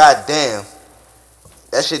goddamn,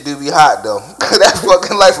 that shit do be hot though. That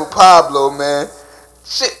fucking Life of Pablo, man.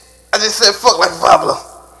 Shit, I just said fuck Life of Pablo.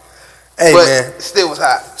 Hey, but man. It still was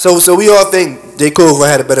hot. So we all think J. Cole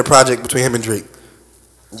gonna have a better project between him and Drake.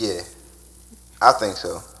 Yeah, I think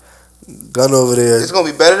so. Gun over there. It's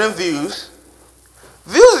gonna be better than Views.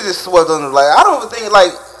 Views is just swept under. Like I don't even think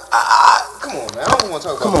like. Come on, man. I don't want to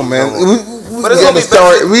talk about. Come on, man. But it's gonna be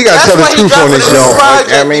better. We gotta tell the truth on this show.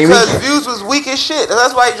 I mean, because Views was weak as shit.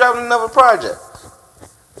 That's why he dropped another project.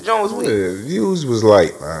 John was weak. Yeah, Views was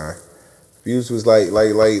like, man. Views was like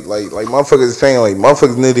motherfuckers saying like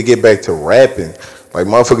motherfuckers need to get back to rapping. Like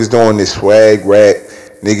motherfuckers doing this swag rap.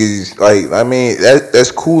 Niggas like I mean that's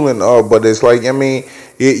cool and all, but it's like I mean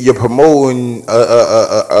you're promoting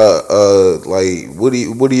like what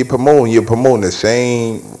are you promoting? You're promoting the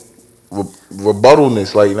same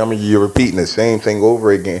rebuttalness. Like I mean you're repeating the same thing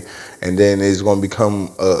over again, and then it's gonna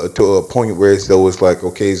become to a point where it's like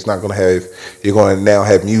okay, it's not gonna have. You're gonna now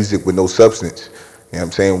have music with no substance. You know what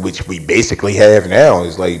I'm saying? Which we basically have now.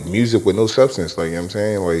 It's like music with no substance. Like, you know what I'm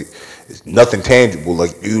saying? Like, it's nothing tangible.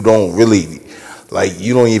 Like, you don't even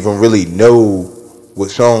really know what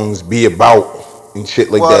songs be about and shit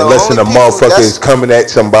like that. Unless a motherfucker is coming at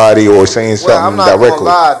somebody or saying something I'm not directly. Gonna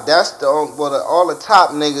lie. That's all the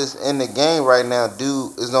top niggas in the game right now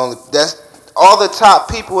all the top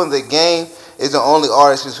people in the game is the only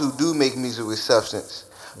artists who do make music with substance.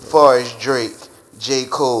 As far as Drake, J.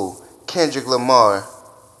 Cole, Kendrick Lamar,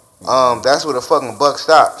 that's where the fucking buck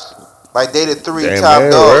stops. Like they the three top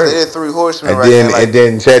dogs, right. They the three horsemen And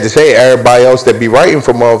then sad to say, everybody else that be writing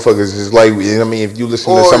for motherfuckers is like, you know what I mean, if you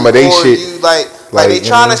listen to some of they shit, you like they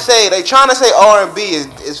trying to say R&B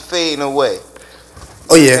is fading away.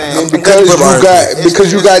 Oh yeah,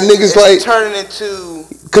 because you got niggas like turning into.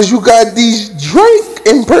 Because you got these Drake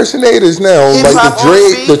impersonators now, like the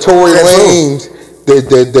Drake, the Tory Lanez.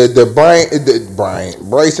 The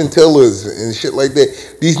Bryson Tillers and shit like that.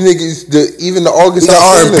 These niggas, even the August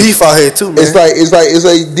R&B beef out here too, man. It's like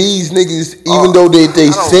these niggas, even though they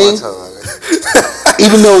sing,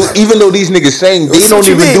 even though these niggas sing, they don't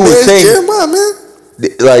even do a thing. Jeremiah, man.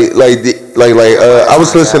 I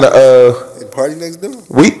was listening to Party Next Door.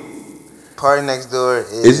 Party Next Door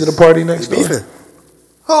is it a Party Next Door? Beefing.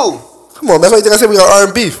 Who? Come on, that's why I said we got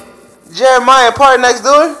R&B beef. Jeremiah Party Next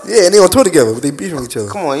Door? Yeah, and they on tour together, but they beefing each other.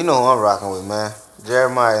 Come on, you know who I'm rocking with, man.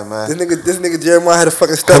 Jeremiah, man. This nigga Jeremiah had a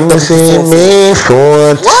fucking stunt double. What?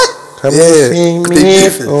 Yeah, but they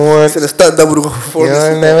beefing. He said a stunt double to go perform this.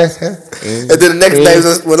 And then the next night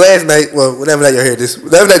whatever night you heard this,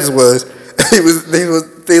 whatever night this was, they was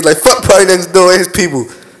like fuck Party Next Door and his people.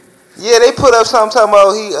 Yeah, they put up something talking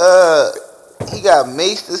about he got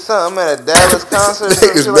maced or something at a Dallas concert.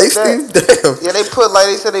 Niggas maced him? Damn. Yeah, they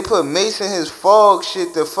said they put mace in his fog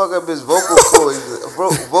shit to fuck up his vocal cords.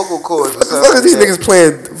 Vocal cords. What the fuck are these niggas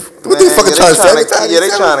playing? What they fucking trying to sabotage? Yeah, they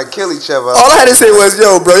trying to kill each other. All I had to say was,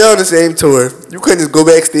 yo, bro, y'all on the same tour. You couldn't just go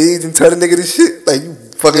backstage and tell the nigga this shit? Like, you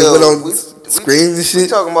fucking went on screams and shit? We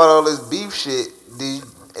talking about all this beef shit.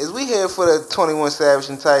 Is we here for the 21 Savage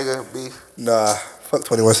and Tiger beef? Nah, fuck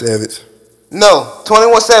 21 Savage. No,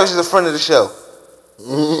 21 Savage is a friend of the show.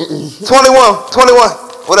 21.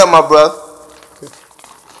 What up, my brother?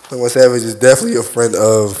 21 Savage is definitely a friend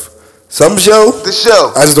of some show. The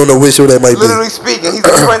show. I just don't know which show that might Literally speaking, he's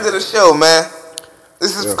a friend of the show, man.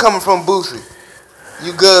 This is coming from Boosie.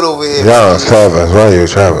 You good over here? Yo, Savage, why you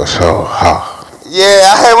traveling so hot?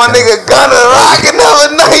 Yeah, I had my nigga Gunna rocking the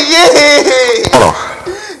other night. Yeah. Hold on.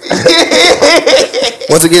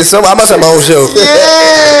 Once again, I must have my own show.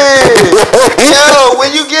 Yeah. Yo,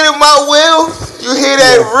 when you get in my will, you hear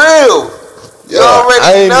that real. You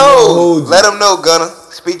already know. Let them know, Gunna.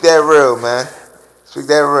 Speak that real, man. Speak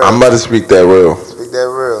that real. I'm about to speak that real. Speak that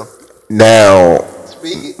real. Now,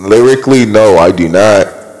 Speak it. Lyrically, no, I do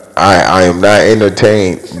not. I am not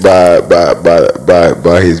entertained by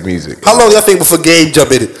his music. How long y'all think before Game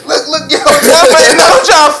jump in it? Look, yo, I'm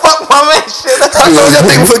trying to fuck my man shit up. How long y'all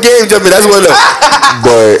think before Game jump in? That's what up.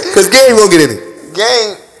 But cause Game won't get in it.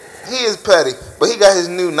 Game, he is petty, but he got his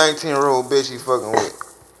new 19-year-old bitch he fucking with.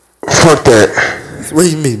 Fuck that. What do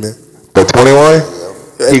you mean, man? The 21?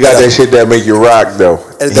 He got that shit that make you rock though.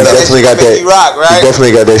 He definitely got that. Rock, right? He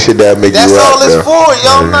definitely got that shit that make you rock. That's all it's though. for,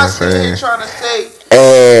 yo. I'm not sitting here trying to say. I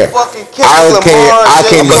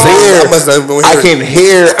can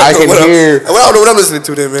hear. I don't know what I'm listening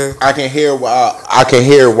to then, man. I can hear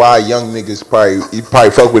why young niggas probably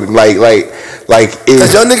fuck with him. Like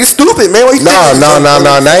cause young niggas stupid, man. No.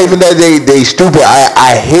 Not even that they stupid.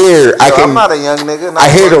 I'm not a young nigga.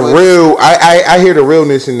 I hear the real. I hear the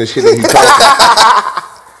realness in the shit that he talking.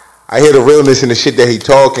 I hear the realness in the shit that he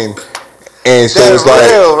talking, and so it's like,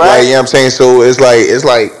 real, right? You know what I'm saying? So it's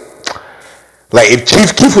like if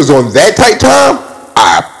Chief Keef was on that type time,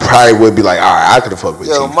 I probably would be like, all right, I could have fucked with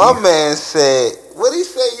Chief Keef. Yo, my man said, what he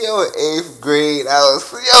say, yo, in 8th grade, yo,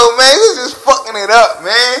 man, he was just fucking it up,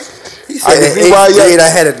 man. He said in 8th grade, I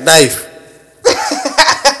had a knife.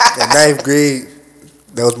 In 9th grade,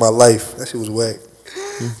 that was my life. That shit was whack.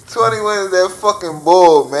 21 is that fucking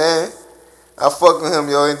bull, man. I fucked with him,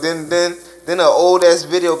 yo, and then an old ass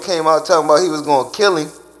video came out talking about he was gonna kill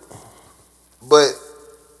him, but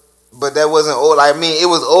that wasn't old. I mean, it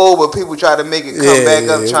was old, but people tried to make it come back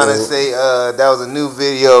up, trying to say that was a new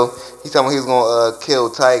video. He talking about he was gonna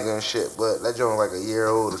kill Tiger and shit, but that joint was like a year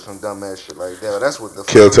old or some dumb ass shit like that. That's what the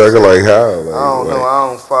kill Tiger like how? Like, I don't know. I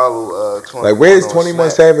don't follow 21. Like, where's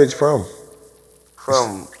 21 Savage from?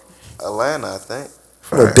 From Atlanta, I think.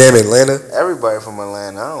 From damn Atlanta. Everybody from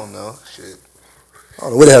Atlanta. I don't know. Shit. I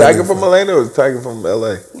don't know what the hell. Tiger from Atlanta or Tiger from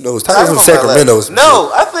LA? Who knows? Tiger from Sacramento. No,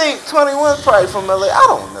 I think 21's probably from LA. I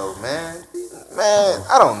don't know, man.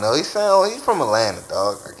 I don't know. He's from Atlanta,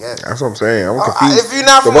 dog. I guess. That's what I'm saying. I'm confused. If you're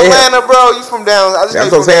not from Atlanta, bro, you from down. That's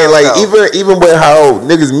what I'm saying. Like even with how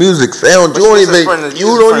niggas' music sound, you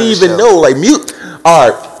don't even know. Like mute. All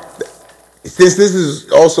right. Since this is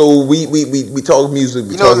also we talk music,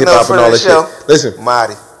 we talk hip hop and all that shit. Listen,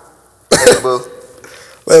 Marty,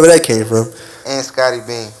 wherever that came from, and Scotty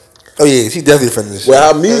Beam. Oh yeah, she definitely a friend of this shit.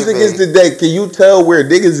 Well, how music is today? Can you tell where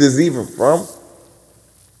niggas is even from?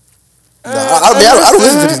 Nah, I don't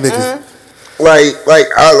listen to these niggas.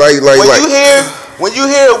 When you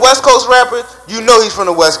hear a West Coast rapper, you know he's from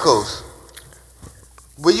the West Coast.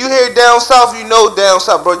 When you hear down south, you know down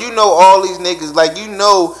south, bro. You know all these niggas. Like, you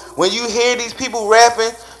know, when you hear these people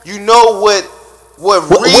rapping, you know what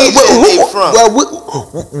region they from. Well,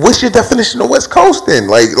 what's your definition of West Coast then?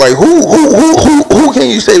 Like who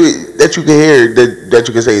can you say that you can hear that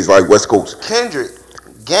you can say is like West Coast? Kendrick,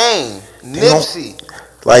 Game, Nipsey.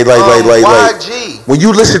 Like YG. When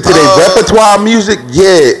you listen to their repertoire music,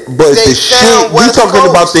 yeah, but the shit we talking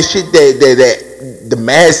about the shit that the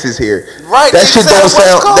masses hear. Right. That shit don't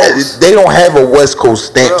sound. They don't have a West Coast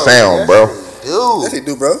stamp sound, bro. Yes, they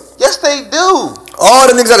do, bro. Yes, they do. All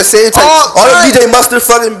the niggas are the same type. All the DJ Mustard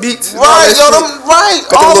fucking beats. Right, yo, them right.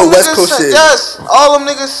 All them West Coast shit. Yes, all them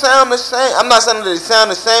niggas sound the same. I'm not saying that they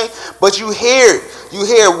sound the same, but you hear it. You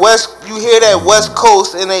hear that West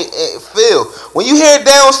Coast and they feel. When you hear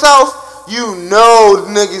down south, you know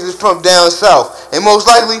niggas is from down south, and most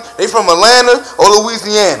likely they from Atlanta or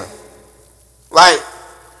Louisiana. Like,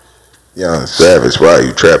 yeah, Savage, right?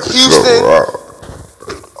 You trapping Houston.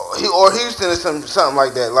 Or Houston or something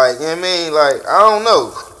like that. Like, you know what I mean? Like, I don't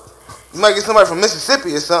know. You might get somebody from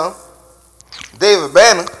Mississippi or something. David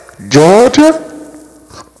Banner. Georgia.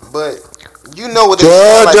 But you know what they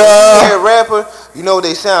sound like. When you hear a rapper, you know what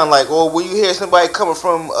they sound like. Or when you hear somebody coming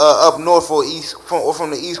from up north or east, from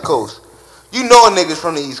the East Coast, you know a nigga's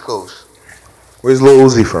from the East Coast. Where's Lil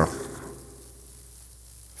Uzi from?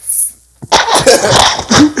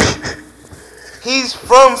 He's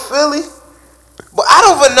from Philly, but I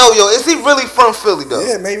don't even know, yo. Is he really from Philly though?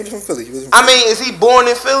 Yeah, maybe he's from Philly. I mean, is he born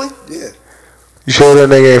in Philly? Yeah. You sure that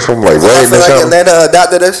nigga ain't from like I Redding feel or like something? Atlanta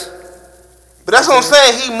adopted us. But that's what I'm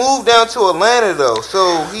saying. He moved down to Atlanta though,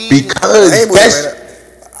 so he. Because I ain't moving that's. Atlanta.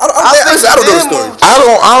 I don't know the story. I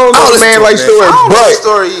don't know the man like story, I don't know but the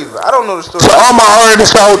story either. I don't know the story. to all my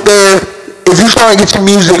artists out there, if you trying to get your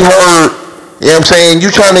music heard, you know what I'm saying? You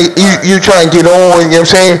trying to get on, you know what I'm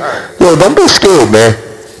saying? Yo, don't be scared, man.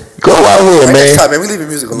 Go out here, man. Man, we leaving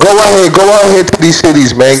music alone. Go out here to these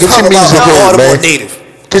cities, man. Get your music heard, man.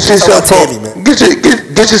 Get yourself on, man.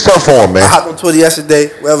 Get yourself on, man. I hopped on Twitter yesterday.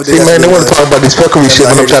 See, man, they want to talk about this fuckery shit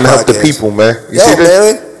when I'm trying to help the people, man. You see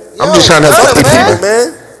this? I'm just trying to help the people,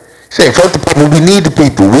 man. Say, fuck the people. We need the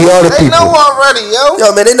people. We are the people. They know already, yo.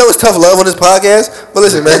 Yo, man, they know it's tough love on this podcast. But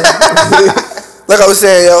listen, man. Like I was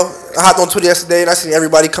saying, yo, I hopped on Twitter yesterday and I seen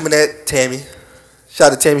everybody coming at Tammy.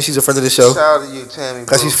 Shout out to Tammy. She's a friend of the show. Shout out to you, Tammy.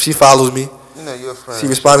 Because she follows me. You know you're a friend. She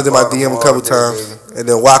responded to my DM a couple times. Baby. And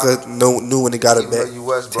then Waka knew when they got her back. You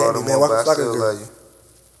West Tammy, man, Baltimore, Waka, but I still love you.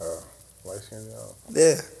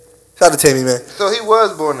 Yeah. Shout out to Tammy, man. So he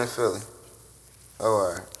was born in Philly. Oh,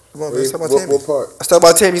 all right. Come on, man. Talk about Tammy. What part? I talk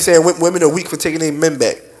about Tammy saying women are weak for taking their men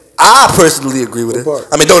back. I personally agree with it.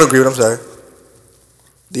 I mean, don't agree with it. I'm sorry.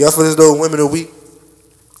 Do y'all feel as though women are weak?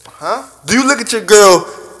 Huh? Do you look at your girl?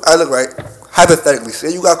 I look right. Hypothetically,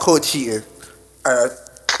 say you got caught cheating. All right,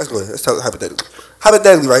 let's go ahead. Let's talk hypothetically.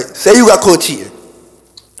 Hypothetically, right? Say you got caught cheating,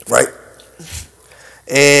 right?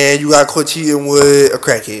 And you got caught cheating with a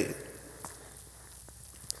crackhead,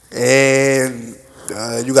 and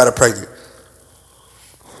you got her pregnant.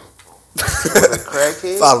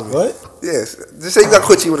 Crackhead? Follow me. What? Yes. Just say you got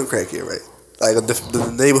caught cheating with a crackhead, right? Like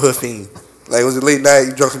the neighborhood fiend. Like it was a late night,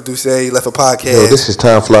 you drunk some Douce, you left a podcast. Yo, this is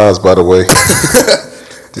Time Flies, by the way.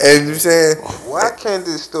 And you saying, why can't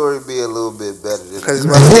this story be a little bit better than because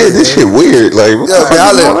this shit weird. Like, what the fuck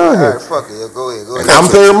is going on here? Alright, fuck it. Yo, go ahead. I'm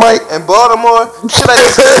third Mike. In Baltimore, shit like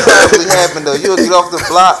this could possibly happen though. You'll get off the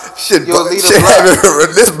block. Shit, you'll leave shit the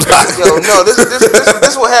block. this block. Yo, no,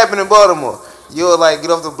 this what happened in Baltimore. You'll like get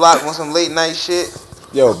off the block on some late night shit.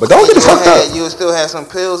 Yo, but don't get the fuck up. You'll still have some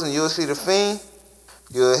pills and you'll see the fiend.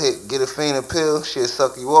 You'll get a fiend a pill, shit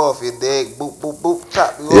suck you off. Your dig, boop, boop, boop,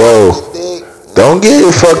 chop you off. Your dig. Don't get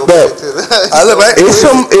it fucked up. It's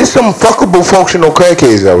some fuckable functional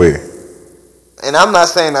crackheads out here. And I'm not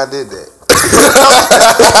saying I did that.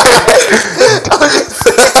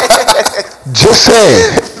 Just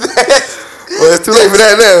saying. Well, it's too late for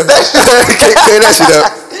that now. Can't clear that shit up.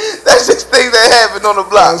 That's just things that happen on the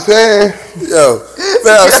block. I'm saying. Yo,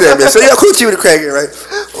 man, I'm saying, man. So you got coochie with a crackhead, right?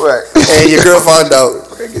 Right. And your girl found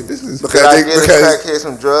out. Did I get a crackhead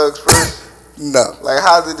some drugs first? No. Like,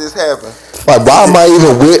 how did this happen? Like, why am I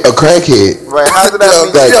even with a crackhead? Right, how did I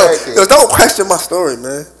meet a crackhead? Yo, don't question my story,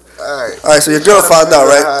 man. Alright. Alright, so your girl found out,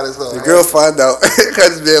 right? Your girl found out.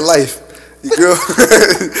 Because it's been life. Your girl,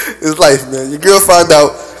 it's life, man. Your girl found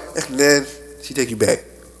out, and then she take you back.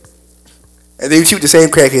 And then you shoot the same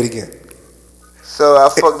crackhead again. So I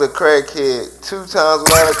fucked the crackhead 2 times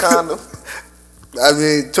without a condom? I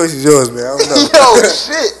mean, choice is yours, man. I don't know. Yo,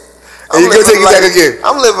 shit. And your girl take you back again.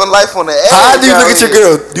 I'm living life on the edge. How do you look at your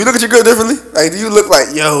girl? Do you look at your girl differently? Like, do you look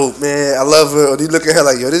like, yo, man, I love her? Or do you look at her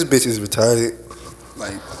like, yo, this bitch is retarded?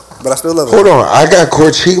 Like, but I still love her. Hold on. I got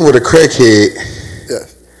caught cheating with a crackhead. Yeah.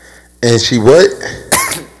 And she what?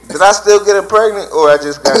 Did I still get her pregnant or I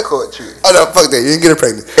just got caught cheating? Oh, no, fuck that. You didn't get her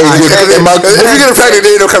pregnant. Hey, If you get her pregnant,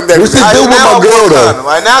 then you don't come back. What's the deal with my girl, though?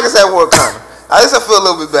 All right, now I can say I wore a condom. At least I feel a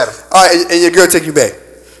little bit better. All right, and your girl take you back.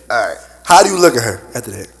 All right. How do you look at her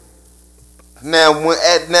after that? Now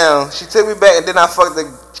she took me back and then I fucked the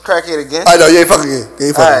crackhead again. I know, you ain't fucking again. You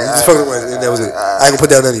ain't fucking. Right, You just fucking once, and that was it. I ain't gonna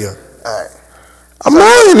put down none of y'all. All right. I'm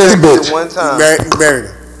marrying this bitch. One time. You married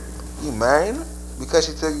her. You marrying her? Because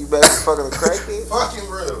she took you back to fucking a crackhead? Fucking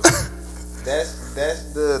real.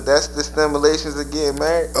 That's the stimulations of getting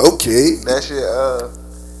married. Okay. That's your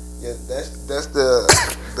that's the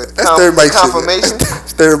That's Third Bike confirmation.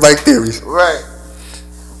 It's Third Bike theories. Right.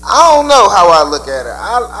 I don't know how I look at her.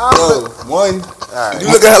 You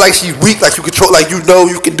look at her like she's weak, like you control, like you know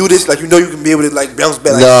you can do this, like you know you can be able to like bounce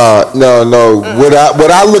back. Like, No. What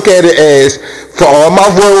I look at it as, for all my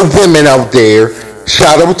real women out there,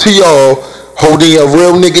 shout out to y'all holding your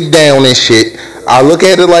real nigga down and shit. I look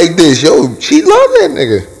at it like this, yo, she love that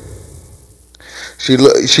nigga.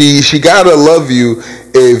 She gotta love you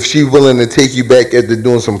if she willing to take you back after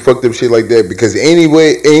doing some fucked up shit like that. Because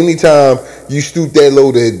anytime you stoop that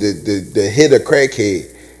low to hit a crackhead,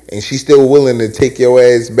 and she's still willing to take your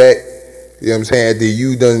ass back, you know what I'm saying? After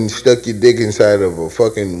you done stuck your dick inside of a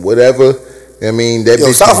fucking whatever, I mean that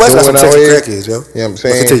bitch Southwest is doing out here. Crackheads, yo. You know what I'm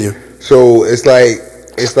saying? Continue. So it's like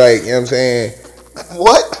you know what I'm saying.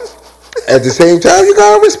 What? At the same time, you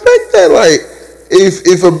gotta respect that. Like,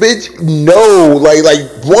 if a bitch know, like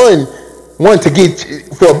one to get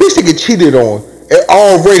for a bitch to get cheated on, it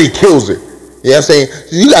already kills her. You know what I'm saying?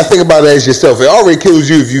 You gotta think about it as yourself. It already kills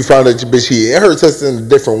you if you find out your bitch cheated. It hurts us in a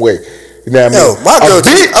different way. You know what I mean? My girl,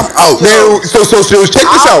 I'm out. Now, so check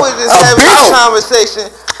this out. I was just having a conversation.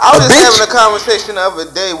 I was just having a conversation the other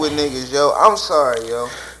day with niggas, yo. I'm sorry, yo.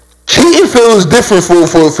 Cheating feels different for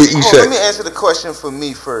each sex. Let me answer the question for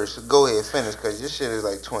me first. Go ahead, finish, because your shit is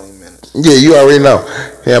like 20 minutes. Yeah, you already know.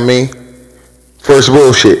 You know what I mean? First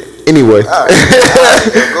bullshit. Anyway. All right,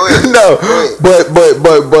 go ahead. No, go ahead.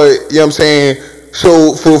 but you know what I'm saying?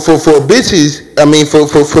 So for bitches, I mean for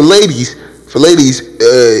ladies,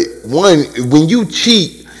 one, when you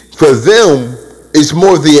cheat, for them, it's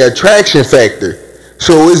more the attraction factor.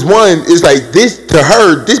 So it's like this to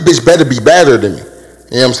her, this bitch better be better than me.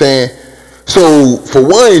 You know what I'm saying? So for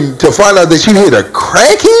one, to find out that you hit a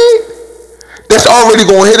crackhead, that's already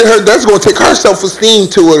gonna hit her. That's gonna take her self-esteem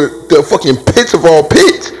to the fucking pits of all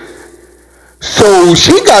pits. So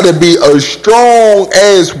she gotta be a strong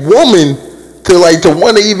ass woman to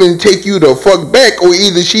want to even take you the fuck back, or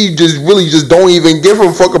either she just really just don't even give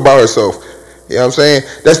a fuck about herself. You know what I'm saying?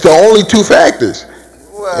 That's the only two factors.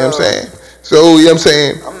 Well, you know what I'm saying? So you know what I'm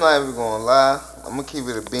saying? I'm not even gonna lie. I'm gonna keep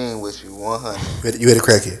it a bean with you 100. You hit a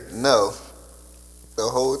crackhead? No. The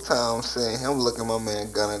whole time I'm saying him looking my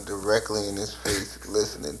man Gunna directly in his face,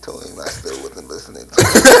 listening to him. I still wasn't listening to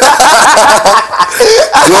him.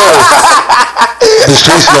 The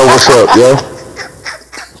streets know what's up, yo.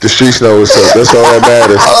 The streets know what's up. That's all that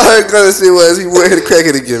matters. All I heard Gunna say was he went hit a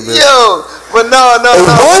crackhead again, man. Yo, but no.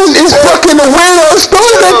 One is fucking the weirdo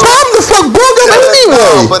story that time the fuck broke up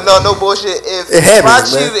anyway. But no bullshit. It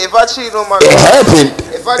happens, if I cheated on my It girl, happened.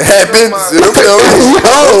 if I cheated on my Don't put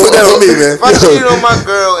that on me, man. If I cheated on my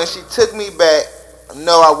girl and she took me back,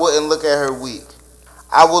 no, I wouldn't look at her weak.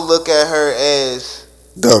 I would look at her as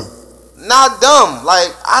dumb. Not dumb. Like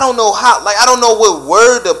I don't know what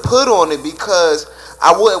word to put on it, because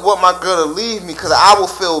I wouldn't want my girl to leave me, because I would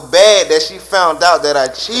feel bad that she found out that I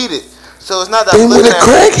cheated. So it's not that I'm with looking a at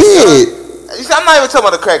crackhead. You see, I'm not even talking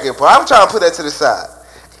about the crackhead part. I'm trying to put that to the side.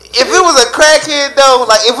 If it was a crackhead though,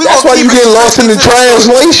 like if we that's why you get lost in the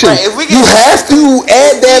translation. Right, if we you have to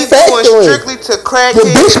add that factor in. Strictly to crackhead. The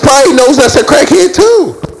bitch probably knows that's a crackhead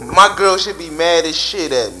too. My girl should be mad as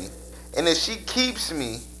shit at me, and if she keeps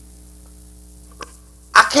me,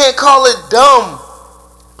 I can't call it dumb.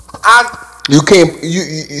 You can't.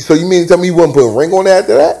 So you mean to tell me you wouldn't put a ring on it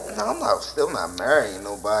after that? No, I'm still not marrying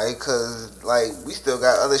nobody, cause like we still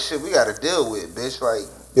got other shit we gotta deal with, bitch. Like.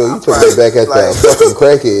 Yo, you took that back at that fucking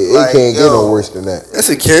crackhead. It can't get no worse than that. Yes,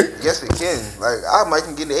 it can. Yes, it can. Like, I might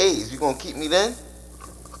can get the AIDS. You gonna keep me then?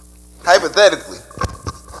 Hypothetically.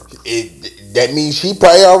 That means she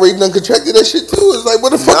probably already done contracted that shit too. It's like,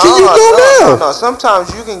 what the fuck can you do now? No.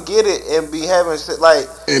 Sometimes you can get it and be having shit like.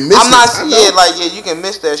 And miss you can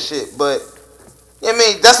miss that shit, but I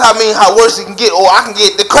mean, that's how worse it can get. Or I can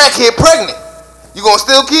get the crackhead pregnant. You gonna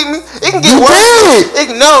still keep me? It can get worse.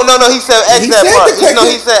 No. He said X that part.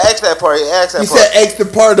 He said X that part. He asked that part. He said X the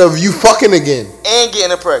part of you fucking again and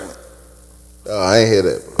getting her pregnant. Oh, I ain't hear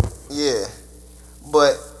that. Yeah,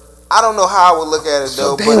 but I don't know how I would look at it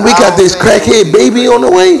though. Damn, we got this crackhead baby on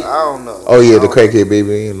the way. I don't know. Oh yeah, the crackhead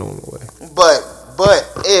baby ain't on the way. But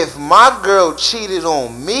if my girl cheated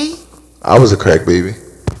on me, I was a crack baby.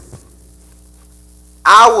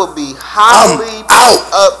 I would be highly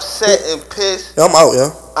upset and pissed. I'm out,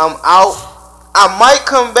 yo. I'm out. I might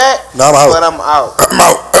come back, no, I'm out. But I'm out. I'm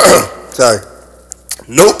out. Sorry.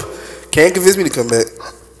 Nope. Can't convince me to come back.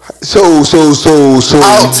 So y'all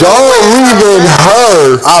leaving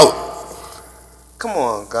her out. Come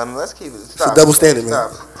on, Gunna. Let's keep it. Stop. It's a double standard, man.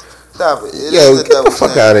 Stop it. Yo, get the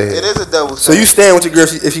fuck out of here. It is a double standard. So you stand with your girl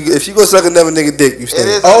if she go suck another nigga dick, you stand.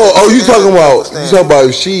 You talking about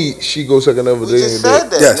if she go suck another nigga dick? We just said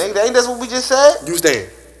that, yes. nigga. Ain't that what we just said? You stand.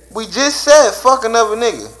 We just said fuck another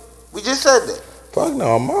nigga. We just said that. Fuck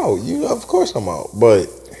no, I'm out. Of course I'm out. But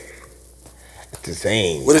at the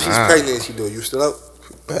same what if she's pregnant and she do it? You still out?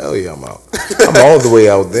 Hell yeah, I'm out. I'm all the way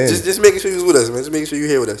out then. Just making sure you're with us, man. Just making sure you're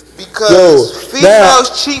here with us. Because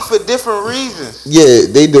females cheat for different reasons. Yeah,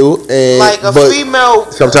 they do. And like a female.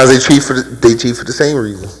 Sometimes they cheat for the same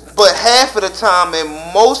reason. But half of the time and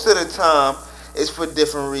most of the time, it's for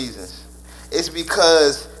different reasons. It's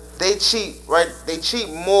because they cheat, right? They cheat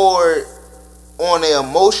more on an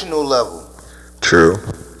emotional level. True.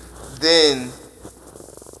 Than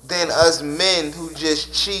us men who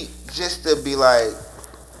just cheat just to be like,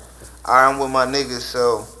 I'm with my niggas,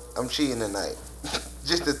 so I'm cheating tonight.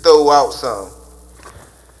 Just to throw out some.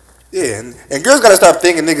 Yeah, and girls gotta stop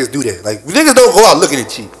thinking niggas do that. Like, niggas don't go out looking to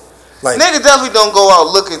cheat. Like, niggas definitely don't go out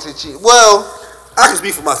looking to cheat. Well, I can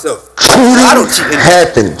speak for myself. I don't cheat.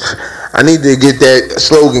 Happens. I need to get that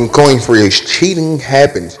slogan coined for you. Cheating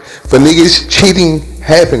happens. For niggas, cheating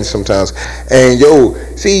happens sometimes. And yo,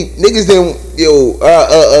 see, niggas didn't.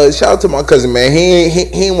 Shout out to my cousin, man.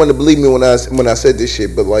 He ain't want to believe me when I said this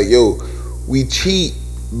shit. But like, yo, we cheat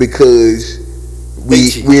because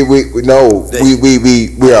we're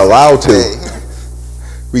allowed to.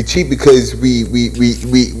 We cheat because we're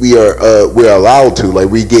allowed to. Like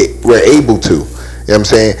we're able to. You know what I'm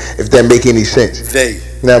saying? If that make any sense. You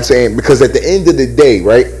know what I'm saying? Because at the end of the day,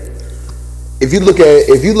 right? If you look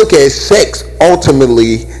at sex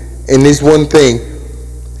ultimately in this one thing,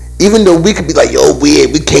 even though we could be like, yo, we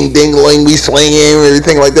king dingling, we slinging,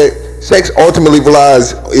 everything like that, sex ultimately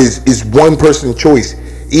relies is one person's choice.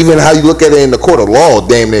 Even how you look at it in the court of law,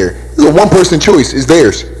 damn near, it's a one person choice. It's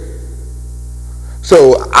theirs.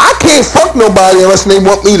 So I can't fuck nobody unless they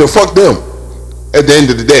want me to fuck them. At the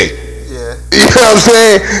end of the day. Yeah. You know what I'm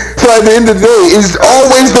saying? So at the end of the day, it's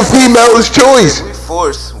always the female's choice.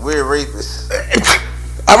 We're rapists.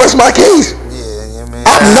 I rest my case. Yeah, man.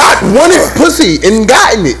 I've not wanted pussy and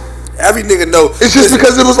gotten it. Every nigga know. It's just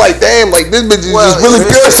because it was like, damn, like this bitch is just really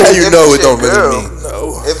good. That's how you know it don't really mean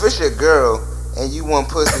no. If it's your girl and you want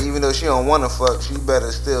pussy, even though she don't want to fuck, she better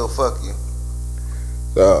still fuck you.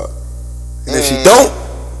 And if she don't,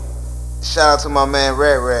 shout out to my man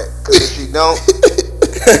Rat, cause if she don't,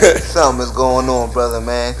 something is going on, brother,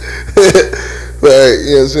 man. Right,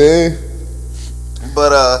 you know what I'm saying?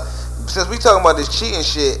 But since we talking about this cheating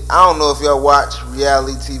shit, I don't know if y'all watch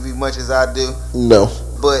reality TV much as I do. No.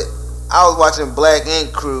 But I was watching Black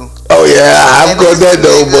Ink Crew. Oh yeah, I've got that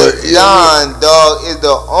though. But John, dog, is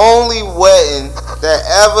the only wedding that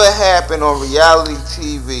ever happened on reality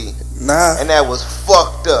TV. Nah. And that was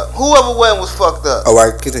fucked up. Whoever wedding was fucked up. Oh,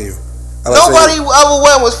 right, continue. Nobody ever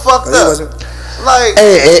wedding was fucked up. Wasn't. Like,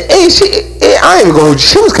 I ain't even going.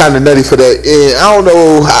 She was kind of nutty for that. And I don't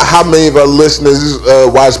know how many of our listeners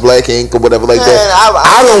watch Black Ink or whatever like that.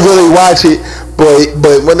 I don't really watch it,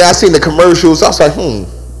 but when I seen the commercials, I was like,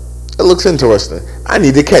 it looks interesting. I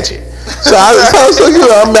need to catch it. So I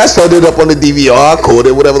set it up on the DVR, I caught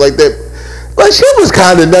it, whatever like that. But she was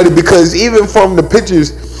kind of nutty because even from the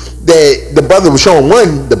pictures that the brother was showing,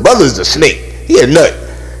 the brother's a snake. He a nut.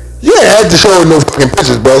 You ain't had to show her no fucking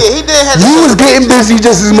pictures, bro. Yeah, he didn't have to. You was getting busy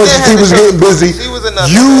just as much as he was getting busy. She was enough.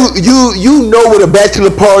 You know what a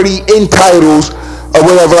bachelor party entitles or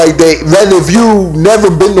whatever like that. Then if you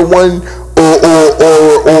never been the one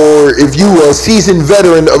or if you a seasoned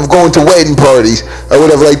veteran of going to wedding parties or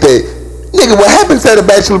whatever like that, nigga, what happens at a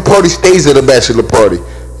bachelor party stays at a bachelor party.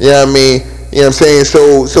 You know what I mean? You know what I'm saying?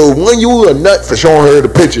 So one, you a nut for showing her the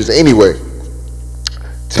pictures anyway.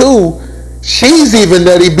 Two, she's even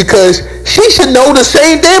nutty because she should know the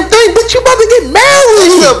same damn thing, but you about to get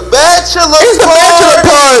married. It's a bachelor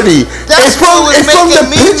party. That's what was making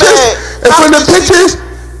me mad. And from the pictures,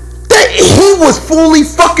 that he was fully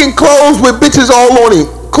fucking clothed with bitches all on him.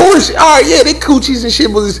 Of course, alright, yeah, they coochies and shit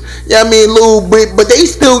was, yeah, I mean, little bit, but they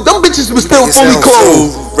still, them bitches was still fully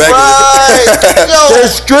clothed. Right. Yo, they're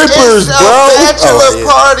strippers, bro. Bachelor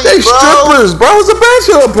party, they strippers, bro. It's a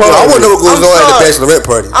bachelor party. I want to know what goes on at the bachelorette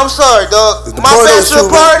party. I'm sorry, dog. My bachelor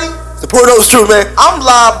party. The porno's true, man. I'm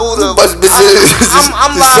liable to.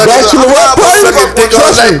 I'm liable to. Bachelorette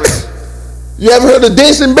party. You ever heard of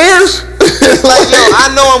Dancing Bears? Like, yo,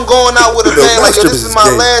 I know I'm going out with a man. Like, yo, this is my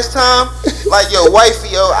last time. Like, yo, wifey,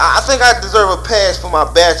 yo, I think I deserve a pass for my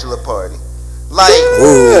bachelor party. Like,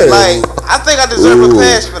 I think I deserve a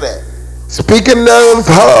pass for that. Speaking of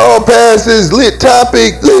hall passes, lit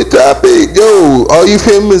topic. Yo, all you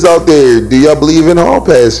females out there, do y'all believe in hall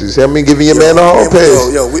passes? I mean, giving your man a hall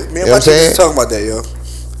pass. Me and my chick talking about that, yo.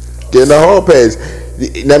 Getting a hall pass.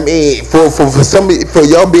 I mean, for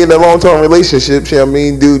y'all being in a long-term relationships, you know what I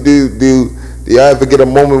mean? Do y'all ever get a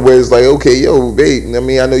moment where it's like, okay, yo, babe, I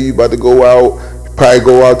mean, I know you about to go out, probably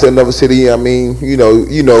go out to another city. I mean, you know.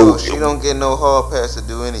 No, she don't get no hall pass to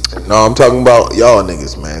do anything. No, I'm talking about y'all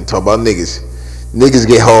niggas, man. Talk about niggas. Niggas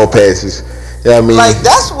get hall passes. You know what I mean? Like,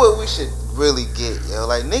 that's what we should really get, yo.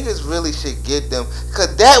 Like, niggas really should get them,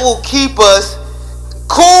 cause that will keep us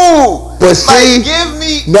cool. But see, like, give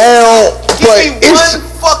me one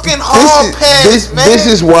fucking hall pass, man. This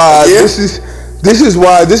is why. Yeah. This is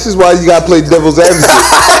why you gotta play devil's advocate.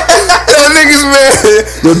 Yo, niggas, man.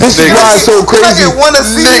 Yo, this is why it's so crazy.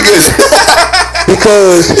 Niggas.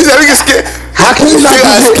 Because how can you not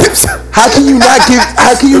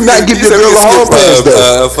give your girl a hall pass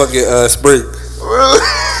though? Fucking spring.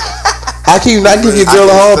 How can you not give your girl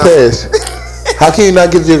a hall pass? How can you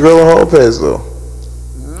not give your girl a hall pass though?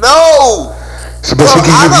 No. So, but she can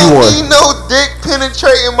give you one. I don't need no dick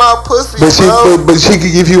penetrating my pussy, but she can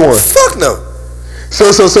give you one. Fuck no. So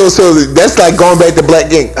that's like going back to Black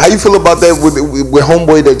Gang. How you feel about that with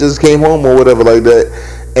homeboy that just came home or whatever like that?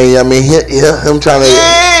 And I mean him trying to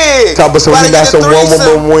talk about something, he got some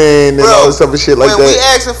one win and all this other shit like that. When we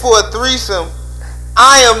asking for a threesome,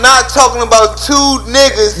 I am not talking about two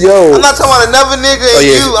niggas. Yo, I'm not talking about another nigga and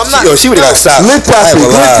you. I'm not. She would have got stopped. Lit topic.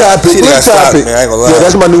 Man, I ain't gonna lie. Yo,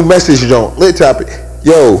 that's my new message, John. Lit topic.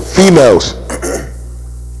 Yo, females.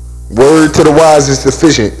 Word to the wise is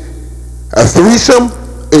sufficient. A threesome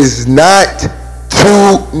is not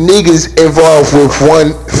two niggas involved with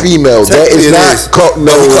one female. That is not called.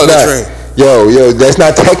 No, it's not. Yo, that's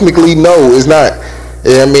not technically. No, it's not.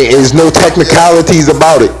 I mean, there's no technicalities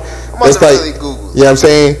about it. It's like, really Google. You know what I'm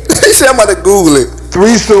saying? He said I'm about to Google it.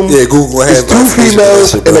 Threesome. Yeah, Google has two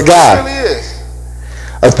females and a guy. It really is.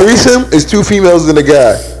 A threesome is two females and a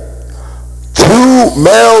guy. Two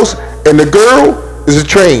males and a girl is a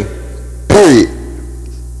train. Period.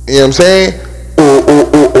 You know what I'm saying?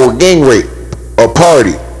 Or gang rape. Or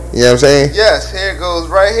party. You know what I'm saying? Yes, here it goes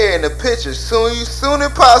right here in the picture. Soon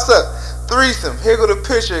it pops up. Threesome. Here go the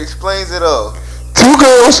picture, explains it all. Two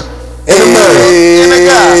girls and a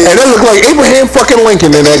man. And they look like Abraham fucking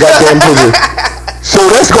Lincoln in that goddamn picture. So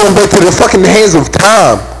that's going back to the fucking hands of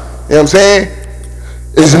time. You know what I'm saying?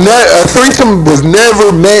 It's not, a threesome was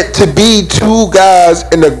never meant to be two guys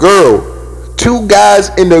and a girl. Two guys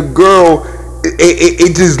and a girl,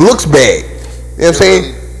 it just looks bad. You know what I'm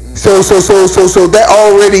saying? So that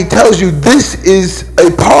already tells you this is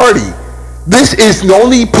a party. This is the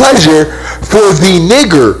only pleasure for the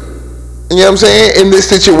nigger. You know what I'm saying? In this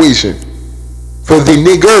situation. For the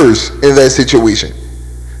niggers in that situation.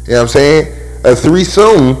 You know what I'm saying? A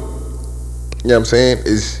threesome, you know what I'm saying,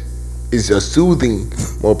 is a soothing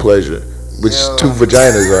more pleasure. Which two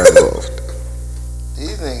vaginas are involved.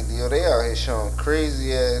 These niggas, yo, they out here showing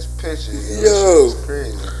crazy ass pictures. Yo. It's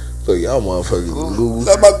crazy. So y'all motherfuckers Google.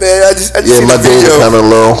 Not my bad. I just yeah, my day was kind of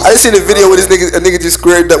low. I just seen a video where a nigga just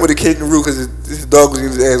squared up with a kangaroo because his dog was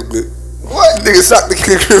getting his ass whipped. What? Nigga socked the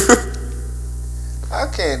kangaroo. I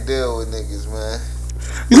can't deal with niggas, man.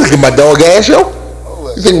 You look at my dog ass, yo?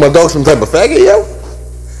 You think my dog's some type of faggot, yo?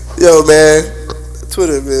 Yo, man.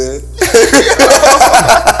 Twitter, man.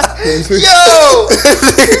 Yo!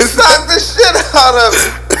 Sock the shit out of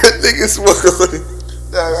it. Nigga smoke on it.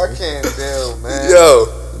 Dog, I can't deal, man. Yo.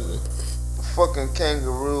 Fucking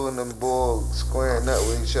kangaroo and them boys squaring up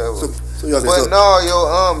with each other. But no, yo,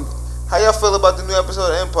 how y'all feel about the new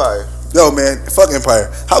episode of Empire? Yo, man, fuck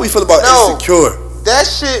Empire. How we feel about Insecure? That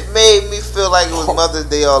shit made me feel like it was Mother's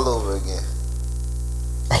Day all over again.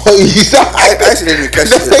 I actually didn't even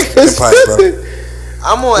catch Empire, bro.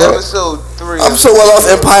 I'm on episode 3. I'm so well off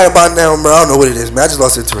Empire by now, bro. I don't know what it is, man. I just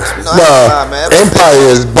lost interest. No, Empire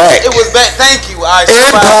is back. It was back. Thank you.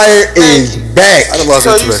 Empire is back. I lost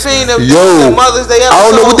so interest. you seen the Mother's Day episode? I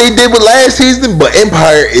don't know what they did with last season, but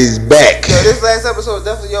Empire is back. Yo, this last episode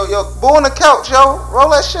definitely, yo, boy on the couch, yo. Roll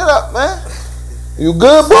that shit up, man. You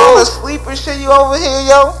good, bro? Fall asleep and shit, you over here,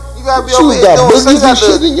 yo. You gotta be over here doing something. You got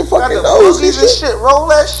shit in your fucking nose and shit. Roll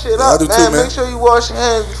that shit up, man. Man. Make sure you wash your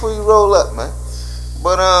hands before you roll up, man.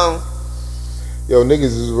 But yo,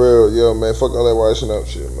 niggas is real, yo, man. Fuck all that washing up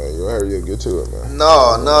shit, man. Yo, hurry up, get to it, man.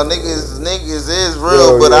 No, niggas is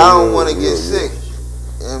real, but I don't want to get sick.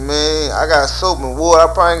 And man, I got soap and water.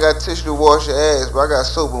 I probably ain't got tissue to wash your ass, but I got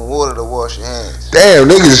soap and water to wash your hands. Damn,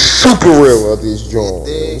 niggas is super real out these joints.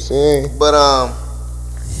 You know what I'm saying?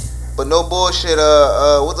 But no bullshit.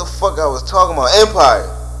 What the fuck I was talking about? Empire.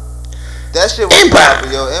 That shit was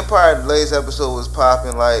popping, yo. Empire, the latest episode was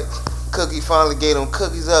popping. Like, Cookie finally gave them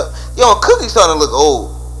cookies up. Yo, Cookie's starting to look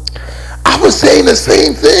old. I was saying the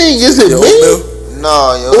same thing. Is it me?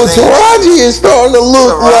 No, yo. Well, Taraji is starting to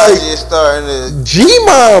look like Taraji is starting to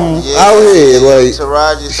G-Mom out here. Like,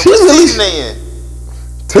 Taraji. So she what really season they in?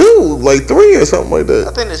 2, like 3 or something like that.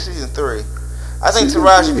 I think it's season 3. I think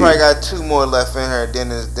Taraji probably got 2 more left in her.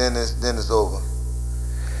 Then it's over.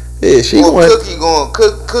 Yeah, she Cookie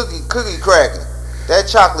cracking. That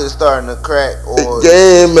chocolate is starting to crack. Or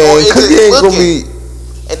yeah, man, Cookie ain't gonna be.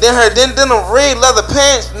 And then them red leather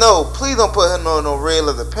pants. No, please don't put her on no red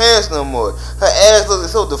leather pants no more. Her ass looking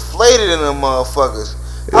so deflated in them motherfuckers.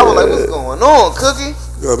 I was like, what's going on, Cookie?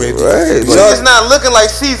 Yo, man, Right. She is not looking like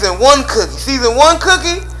season 1 Cookie. Season 1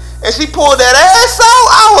 Cookie, and she pulled that ass out.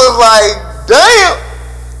 I was like, damn.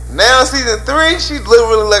 Now season 3, she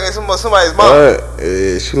literally like somebody's mom.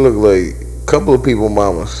 Yeah, she look like a couple of people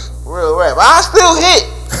mamas. Real rap. I still hit.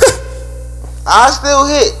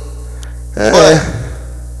 But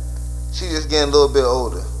she just getting a little bit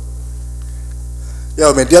older.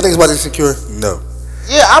 Yo, man, do y'all think it's about Insecure? No.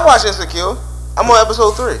 Yeah, I watch Insecure. I'm on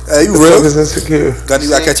episode 3. Hey, you The real? fuck is Insecure? You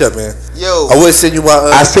gotta catch up, man. Yo, I would send you my.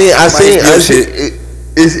 I seen. shit.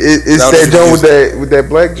 It's that joint with that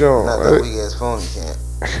black joint. not that weak ass phone, you can't.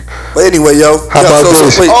 But anyway, yo. How about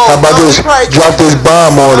this? wait. How about no, this? he probably Drop this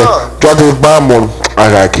bomb on it. Drop this bomb on him. I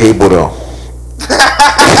got cable though.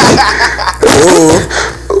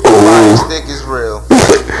 My stick is real.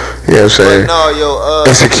 Yeah, I'm saying. No, yo,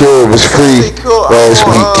 Insecure was free last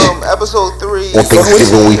week episode 3. on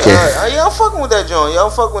Thanksgiving weekend. Yeah, I'm fucking with that joint.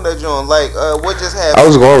 Like, what just happened? I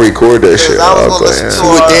was gonna record that shit. I was gonna listen to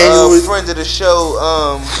our Daniel friend of the show,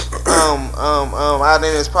 out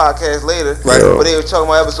in this podcast later. Right. But they were talking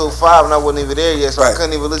about episode 5, and I wasn't even there yet, so I Right.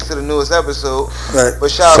 couldn't even listen to the newest episode. Right.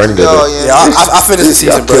 But shout out Friend to of y'all, the- yeah. Yeah, I finished the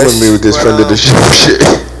Y'all season, bro. killing me with this friend of the show shit.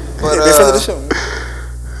 But They friend of the show.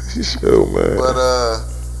 Show, man. But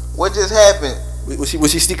what just happened? Was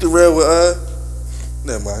she sneaking around with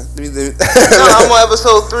Never mind. No, I'm on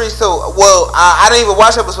episode 3. So, well, I didn't even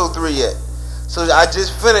watch episode 3 yet. So I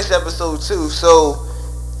just finished episode 2. So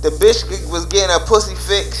the bitch was getting her pussy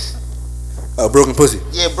fixed. Broken pussy.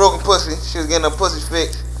 Yeah, broken pussy. She was getting her pussy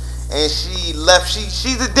fixed, and she left.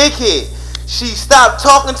 She's a dickhead. She stopped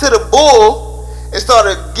talking to the bull and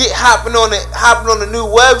started hopping on the new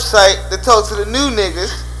website to talk to the new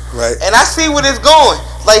niggas. Right. And I see where it's going.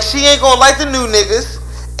 Like, she ain't gonna like the new niggas,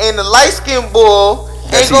 and the light skinned bull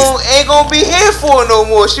ain't gonna be here for her no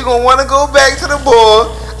more. She gonna wanna go back to the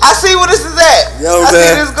bull. I see where this is at. Yo, I see man.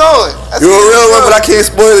 where this going. You a real one, but I can't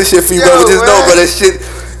spoil this shit for you, Yo, bro. But just know, man. bro, that shit.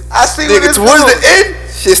 I see where Nigga, this towards going. the end,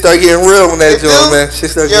 shit start getting real on that It joint, do? man.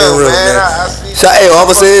 Shit start Yo, getting real, man. I see. Hey, all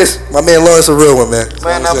I'm gonna say is, my man Lawrence a real one, man.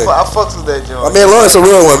 Man, I fucks with that joint. My man Lawrence a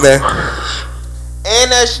real one, man.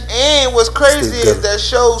 And what's crazy Still is that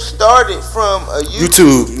show started from a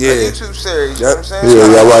YouTube, a yeah. YouTube series. You Yep. know what I'm saying? Yeah,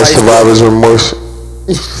 y'all watch Survivor's Remorse.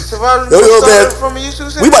 Survivor Yo, started man. from a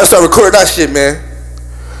YouTube series. We about to start recording that shit, man.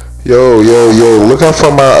 Yo, look out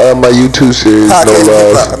for my YouTube series. Podcast,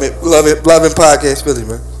 No love. I mean, love and podcast, Philly,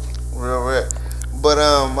 man. Real rap. But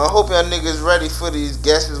I hope y'all niggas ready for these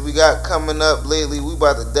guests we got coming up lately. We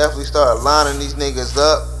about to definitely start lining these niggas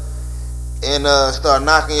up and start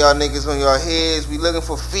knocking y'all niggas on your heads. We looking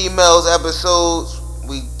for females episodes.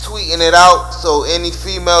 We tweeting it out. So any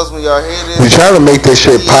females when y'all hear this, We trying to make this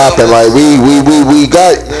shit poppin'. Like we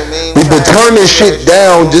got. you know what I mean? We been turning shit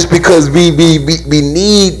down just because we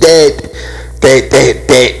need that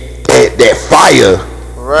fire.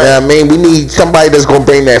 Right. You know what I mean? We need somebody that's gonna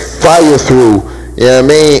bring that fire through. You know what I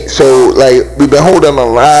mean? So like we've been holding a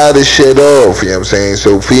lot of shit off. You know what I'm saying?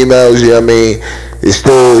 So females, you know what I mean? It's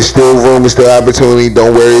still room, it's still opportunity.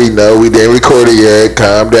 Don't worry, no, we didn't record it yet.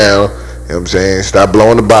 Calm down. You know what I'm saying? Stop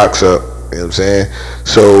blowing the box up. You know what I'm saying?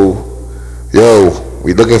 So, yo,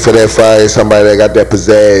 we looking for that fire, somebody that got that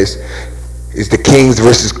pizzazz. It's the Kings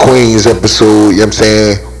versus Queens episode, you know what I'm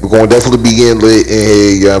saying? We're gonna definitely be getting lit in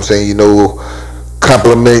here, you know what I'm saying? You know,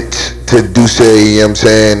 compliments to Duce, you know what I'm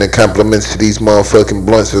saying? And compliments to these motherfucking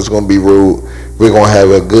blunts that's gonna be rude. We're gonna have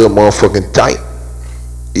a good motherfucking time.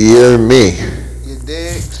 You hear me? You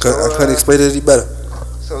dig? I couldn't explain it any better.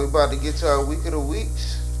 So we about to get to our week of the weeks.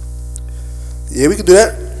 Yeah, we can do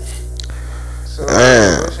that. So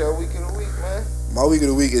Man. what's your week of the week, man? My week of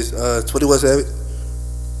the week is 21 Savage.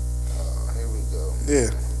 Here we go. Yeah.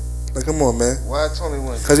 Like, come on, man. Why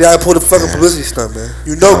 21? Cause y'all pulled the fucking publicity stunt, man.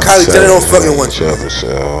 You know Kylie Jenner don't fucking want you.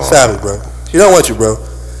 Savage, bro. She don't want you, bro.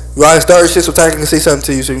 You already started shit so Tiger can say something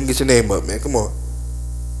to you so you can get your name up, man. Come on.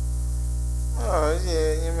 Oh,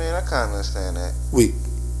 yeah, man, I kind of understand that. Week.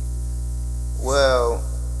 Well,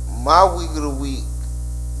 my week of the week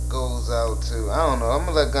goes out to, I don't know, I'm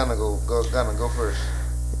gonna let Gunna go first.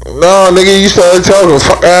 No, nigga, you started talking.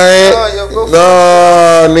 Fuck, alright. No, yo, go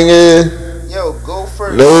No, nigga. Yo, go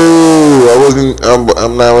first. No, I wasn't.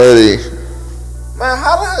 I'm not ready. Man,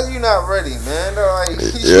 how the hell you not ready, man? Like,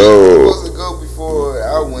 you Yo. supposed to go before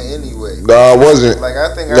I went anyway. No, I wasn't. Like,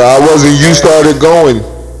 I think No, I wasn't. You started going.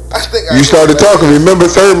 I think You started talking. Remember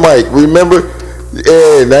third mic? Remember?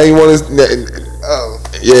 Yeah. Now you want to. Oh,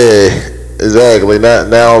 Yeah. Exactly. Not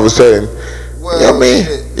now. All of a sudden. well, You know what I mean?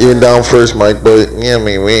 shit. Even down first mic, but you know what I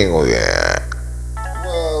mean? We ain't gonna. Yeah.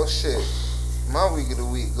 Well, shit. My week of the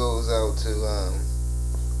week goes out to,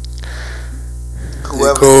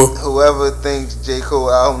 Whoever thinks J. Cole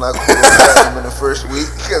album not gonna go platinum in the first week,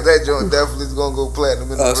 because that joint definitely is gonna go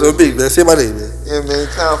platinum in the first week. So big, man. Say my name, man. Yeah, man.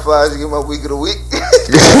 Time flies. You get my week of the week.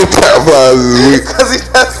 Time flies this week. Because he's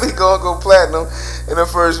definitely gonna go platinum in the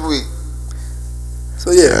first week.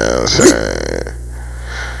 So yeah. I'm saying.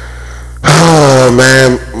 Oh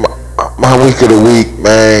man, my week of the week,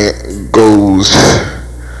 man, goes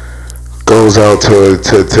out to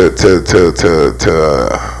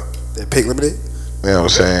that pink lemonade. You know what I'm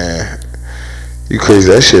saying? You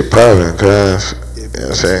crazy? That shit poppin', cuz. You know what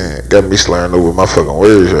I'm saying? Got me slurring over my fucking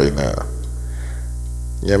words right now.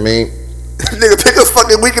 You know what I mean? Nigga, pick a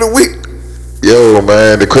fucking week of the week. Yo,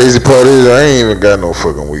 man, the crazy part is I ain't even got no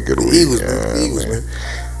fucking week of the week. Eagles, man. The Eagles, man.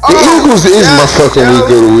 The Eagles is my fucking week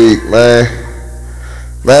of the week, man.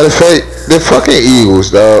 Matter of fact, the fucking Eagles,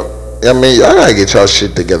 dog. I mean, y'all gotta get y'all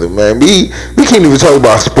shit together, man. We can't even talk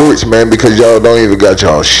about sports, man, because y'all don't even got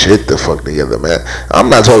y'all shit to fuck together, man. I'm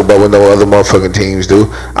not talking about what no other motherfucking teams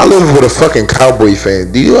do. I live with a fucking Cowboy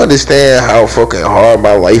fan. Do you understand how fucking hard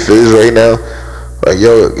my life is right now? Like,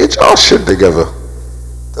 yo, get y'all shit together.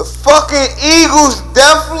 The fucking Eagles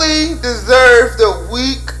definitely deserve the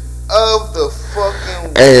week of the fucking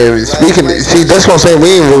week. And speaking, see, that's what I'm saying. We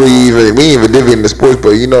ain't even divvy into sports,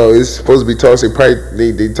 but you know, it's supposed to be talks. They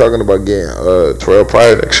talking about getting Terrell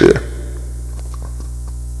Pryor next year.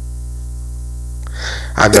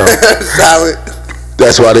 I know. Solid.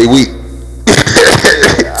 That's why they weak.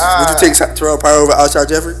 Would you take Terrell Pryor over Alshon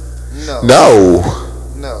Jeffrey? No.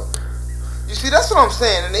 You see, that's what I'm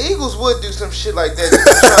saying. And the Eagles would do some shit like that just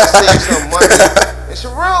to try to save some money. It's a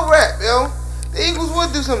real rap, yo. The Eagles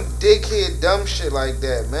would do some dickhead dumb shit like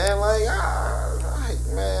that, man. Like,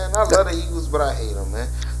 man, I love the Eagles, but I hate them, man.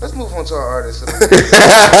 Let's move on to our artist of the week.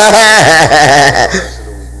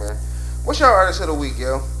 What's your artist of the week,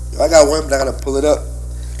 yo? I got one, but I gotta pull it up.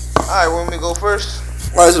 Alright, want me to go first?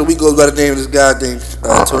 Artist of the week goes by the name of this guy named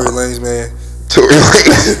Tory Lanez, man. Tory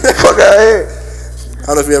Lanez? Fuck out here. I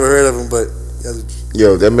don't know if you ever heard of him, but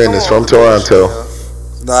yo, that man is from Toronto.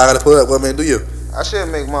 No, I gotta pull it up. What man do you? I should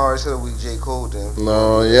make my artist of the week J. Cole then.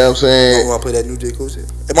 No, yeah, I'm saying. I want to play that new J. Cole shit.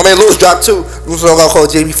 And my man Lewis dropped too. New song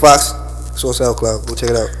called Jamie Foxx. It's on SoundCloud. Go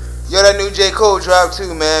check it out. Yo, that new J. Cole dropped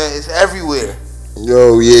too, man. It's everywhere.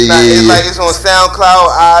 Yo, yeah. It's like it's on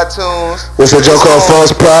SoundCloud, iTunes. What's that joke called?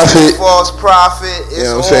 False Prophet. False Prophet. It's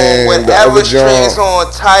you know what on I'm saying? whatever stream. It's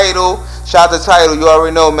on Tidal. Shout out to Tidal. You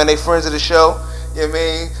already know, man. They friends of the show. You know what I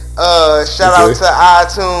mean? Shout out to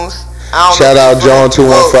iTunes. Shout out John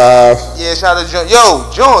 215. Yeah, shout out to John.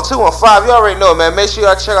 Yo, John 215. You already know, man. Make sure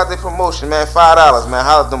y'all check out their promotion, man. $5, man.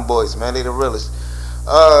 Holla at them boys, man. They the realest.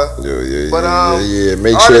 Make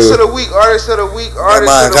artist sure. of the week.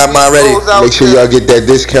 Got mine ready. Make sure y'all get that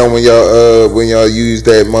discount when y'all use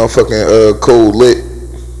that motherfucking code lit.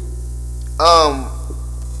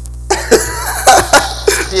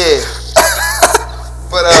 Yeah.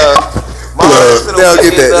 But they'll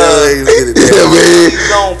get that.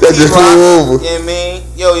 That just flew over. You know what I mean?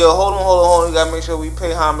 Yo, hold on. You gotta make sure we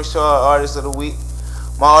pay homage to our artist of the week.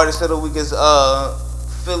 My artist of the week is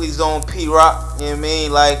Philly's own P-Rock. You know what I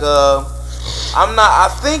mean? Like I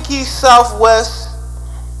think he's Southwest,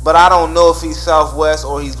 but I don't know if he's Southwest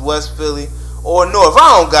or he's West Philly or North.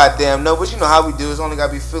 I don't goddamn know, but you know how we do. It's only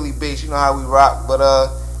gotta be Philly based. You know how we rock. But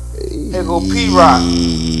here go P-Rock.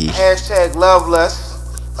 Hashtag Loveless.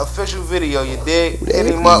 Official video, you dig? Hit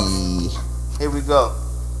him up. Here we go.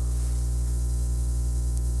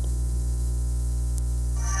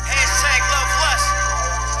 Hashtag Loveless.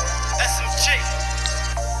 SMG.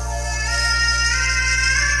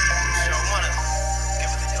 Y'all wanna give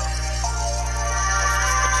it to y'all.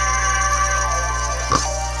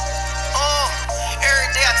 Every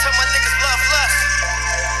day I tell my niggas Loveless.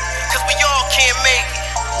 Cause we all can't make it.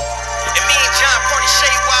 And me and John Party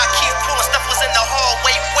Shade while I keep pulling stuff was in the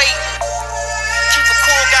hallway, wait. Keep a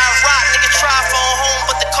cool guy rock, nigga try phone home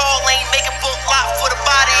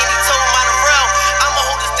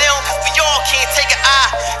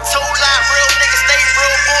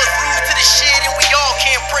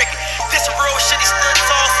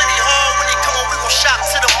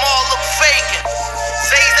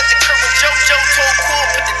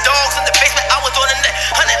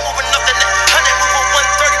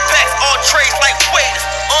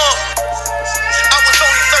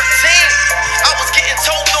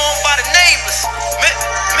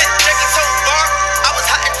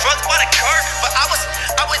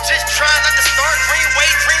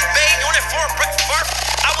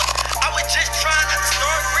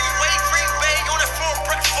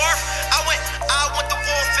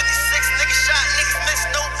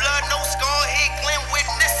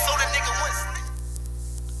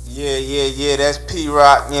Yeah, that's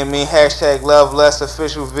P-Rock, you know what I mean? Hashtag Love Less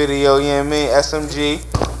official video, you know what I mean? SMG.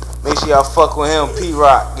 Make sure y'all fuck with him,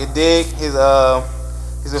 P-Rock, you dig? His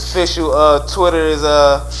official Twitter is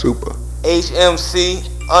Super. HMC_P-Rock,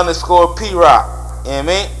 you know what I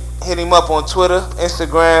mean? Hit him up on Twitter,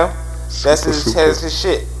 Instagram. That's his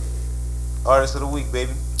shit. Artist of the week,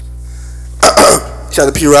 baby. Shout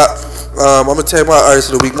out to P-Rock. I'm gonna tell you my artist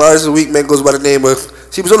of the week. My artist of the week, man, goes by the name of.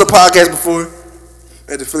 She was on the podcast before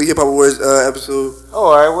at the Philly Hip Hop Awards episode.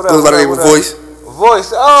 Oh, all right, what up? Goes by the name of Voice.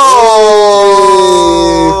 Voice. Oh,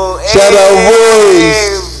 shout out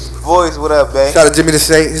Voice. Voice, what up, babe? Shout out to Jimmy the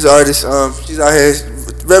Saint. He's an artist. She's out here.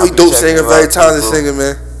 Very dope singer, very talented singer,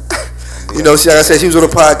 man. You know, like I said, she was on the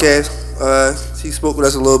podcast. She spoke with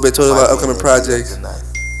us a little bit, told us about upcoming projects.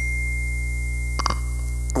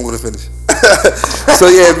 I'm gonna finish. So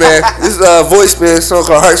yeah, man, this is Voice, man. A song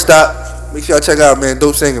called Heart Stop. Make sure y'all check out, man.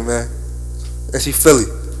 Dope singer, man. And she Philly.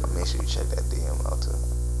 Make sure you check that DM out too.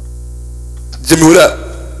 Jimmy, what up?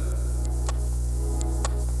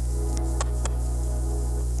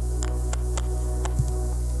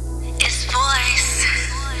 It's Voice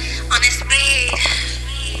on his beat.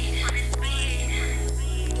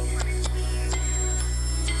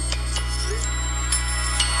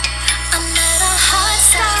 I'm at a hard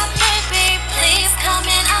stop, baby. Please come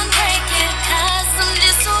and unbreak it, 'cause I'm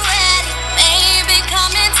just so ready. Baby,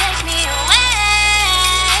 come and take me away.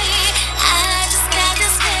 I just got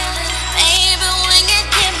this feeling, baby, when you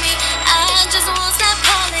give me, I just won't stop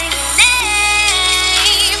calling your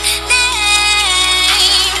name,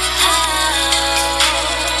 name. Oh,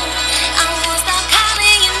 I won't stop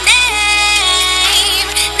calling your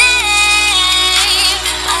name, name.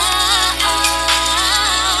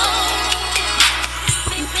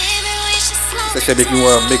 Maybe we should slow That shit make me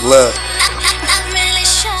want to make love. I'm really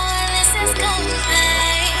sure this is gonna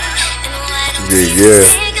pay. And why don't Yeah, you yeah.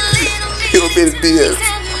 take a little bit He gonna be the DM.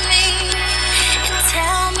 and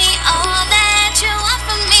tell me all that you want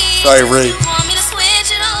from me. Sorry, Ray. You want me to switch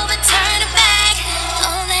it over, turn it back?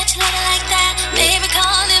 Oh, that you love it like that. Baby,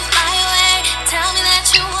 call and fly away. Tell me that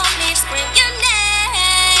you want me to scream your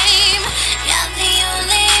name. You're the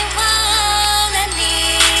only one I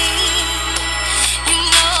need. You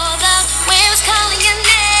know the waves calling your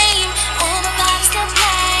name. All my body still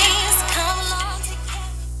plays. Come along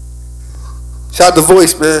together. Shout out to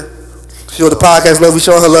Voice, man. She on the podcast, love. We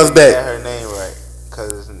showing her love Get back. her name right,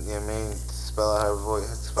 'cause you know what I mean? Spell out her voice.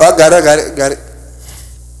 Oh, I got it.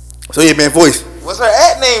 So yeah, man, Voice. What's her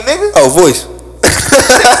at name, nigga? Oh, Voice.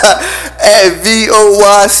 At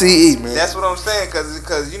VOYCE, man. That's what I'm saying,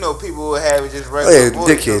 cause you know people will have it just Oh, regular yeah, voice.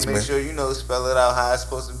 dickheads, So make man. sure you know spell it out how it's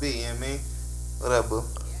supposed to be. You know what I mean? What up, boo?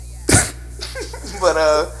 But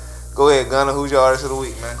go ahead, Gunna. Who's your artist of the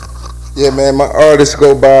week, man? Yeah, man, my artists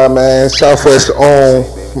go by, man. Southwest own,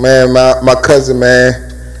 man, my cousin, man.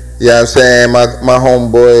 You know what I'm saying? My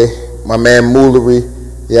homeboy, my man Moolery.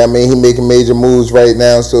 Yeah, I mean, he making major moves right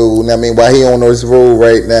now. So, I mean, while he on this road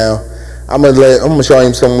right now, I'm gonna show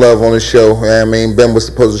him some love on the show. You know what I mean, Ben was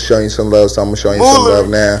supposed to show you some love, so I'm gonna show him some love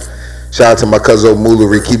now. Shout out to my cousin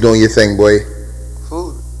Moolery. Keep doing your thing, boy.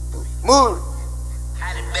 Food. Move.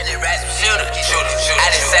 I done been a rap shooter. I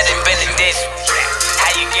done said it been a dish.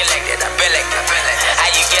 How you get like that? I been like that. How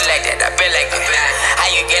you get like that? I been like that. How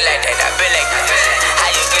you get like that? I been like that. How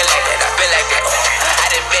you get like that? I been like that. I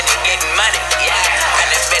done been to getting money. I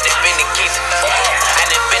done been to kitchen. I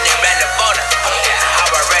done been around the border. How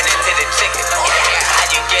I ran into the chicken. How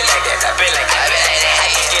you get like that? I been like that. How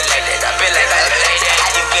you get like that? I been like that. How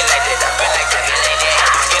you get like that? I been like that. How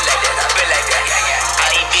you get like that? I been like that. I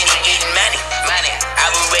done been to getting money. I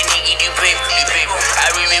was ready to get you paper. I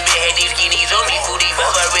remember had these skinnies on me, 45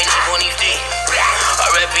 already on these things.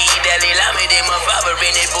 R.I.P. Dalai Lama, then my father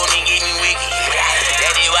ran that phone and gave me Ricky.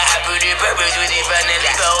 That is why I put the purpose with it, finally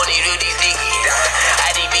I only do these stickies. I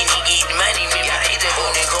done been to getting money, man, I hit the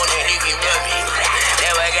phone and gonna look and rub me.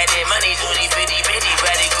 Now I got that money, 20, 50, 50,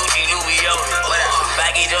 probably Gucci, Louis O.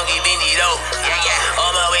 Pocket junkie, Benji low.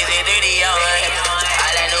 On my way to 30, all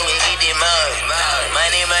I know is get them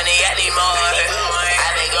money, I need more. I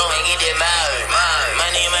been going get them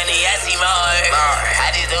money, I see more. I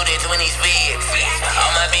just know the 20 speed.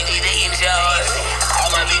 All my bitches, they in charge. All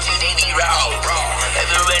my bitches, they be raw.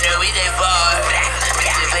 Ever runner with that far.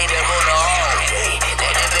 Bitches play them on the hall. They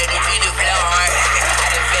done better be the floor. I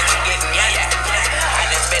done been to getting yaya. I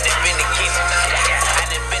done been to been the kitchen. I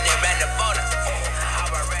done been around the border. How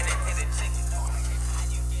I ran into the chicken.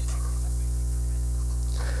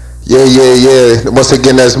 Yeah. Once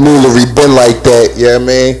again, that's Moolery. Been like that. Yeah, you know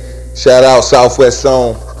what I mean? Shout out Southwest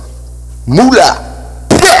Zone. Moolah.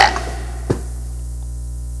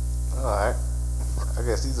 All right. I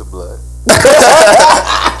guess he's a blood. But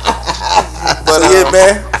yeah,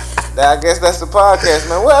 man. I guess that's the podcast,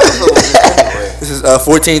 man. What episode is this anyway? This is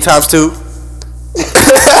 14 times 2.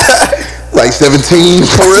 Like 17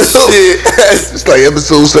 for real. Shit. It's like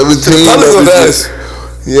episode 17.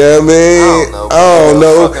 Yeah, man. I don't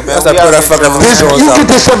know. That's that part I fucking You get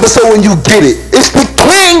this episode when you get it. It's the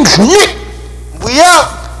Kings, Nick. We out.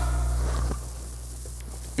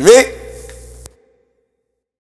 Rick.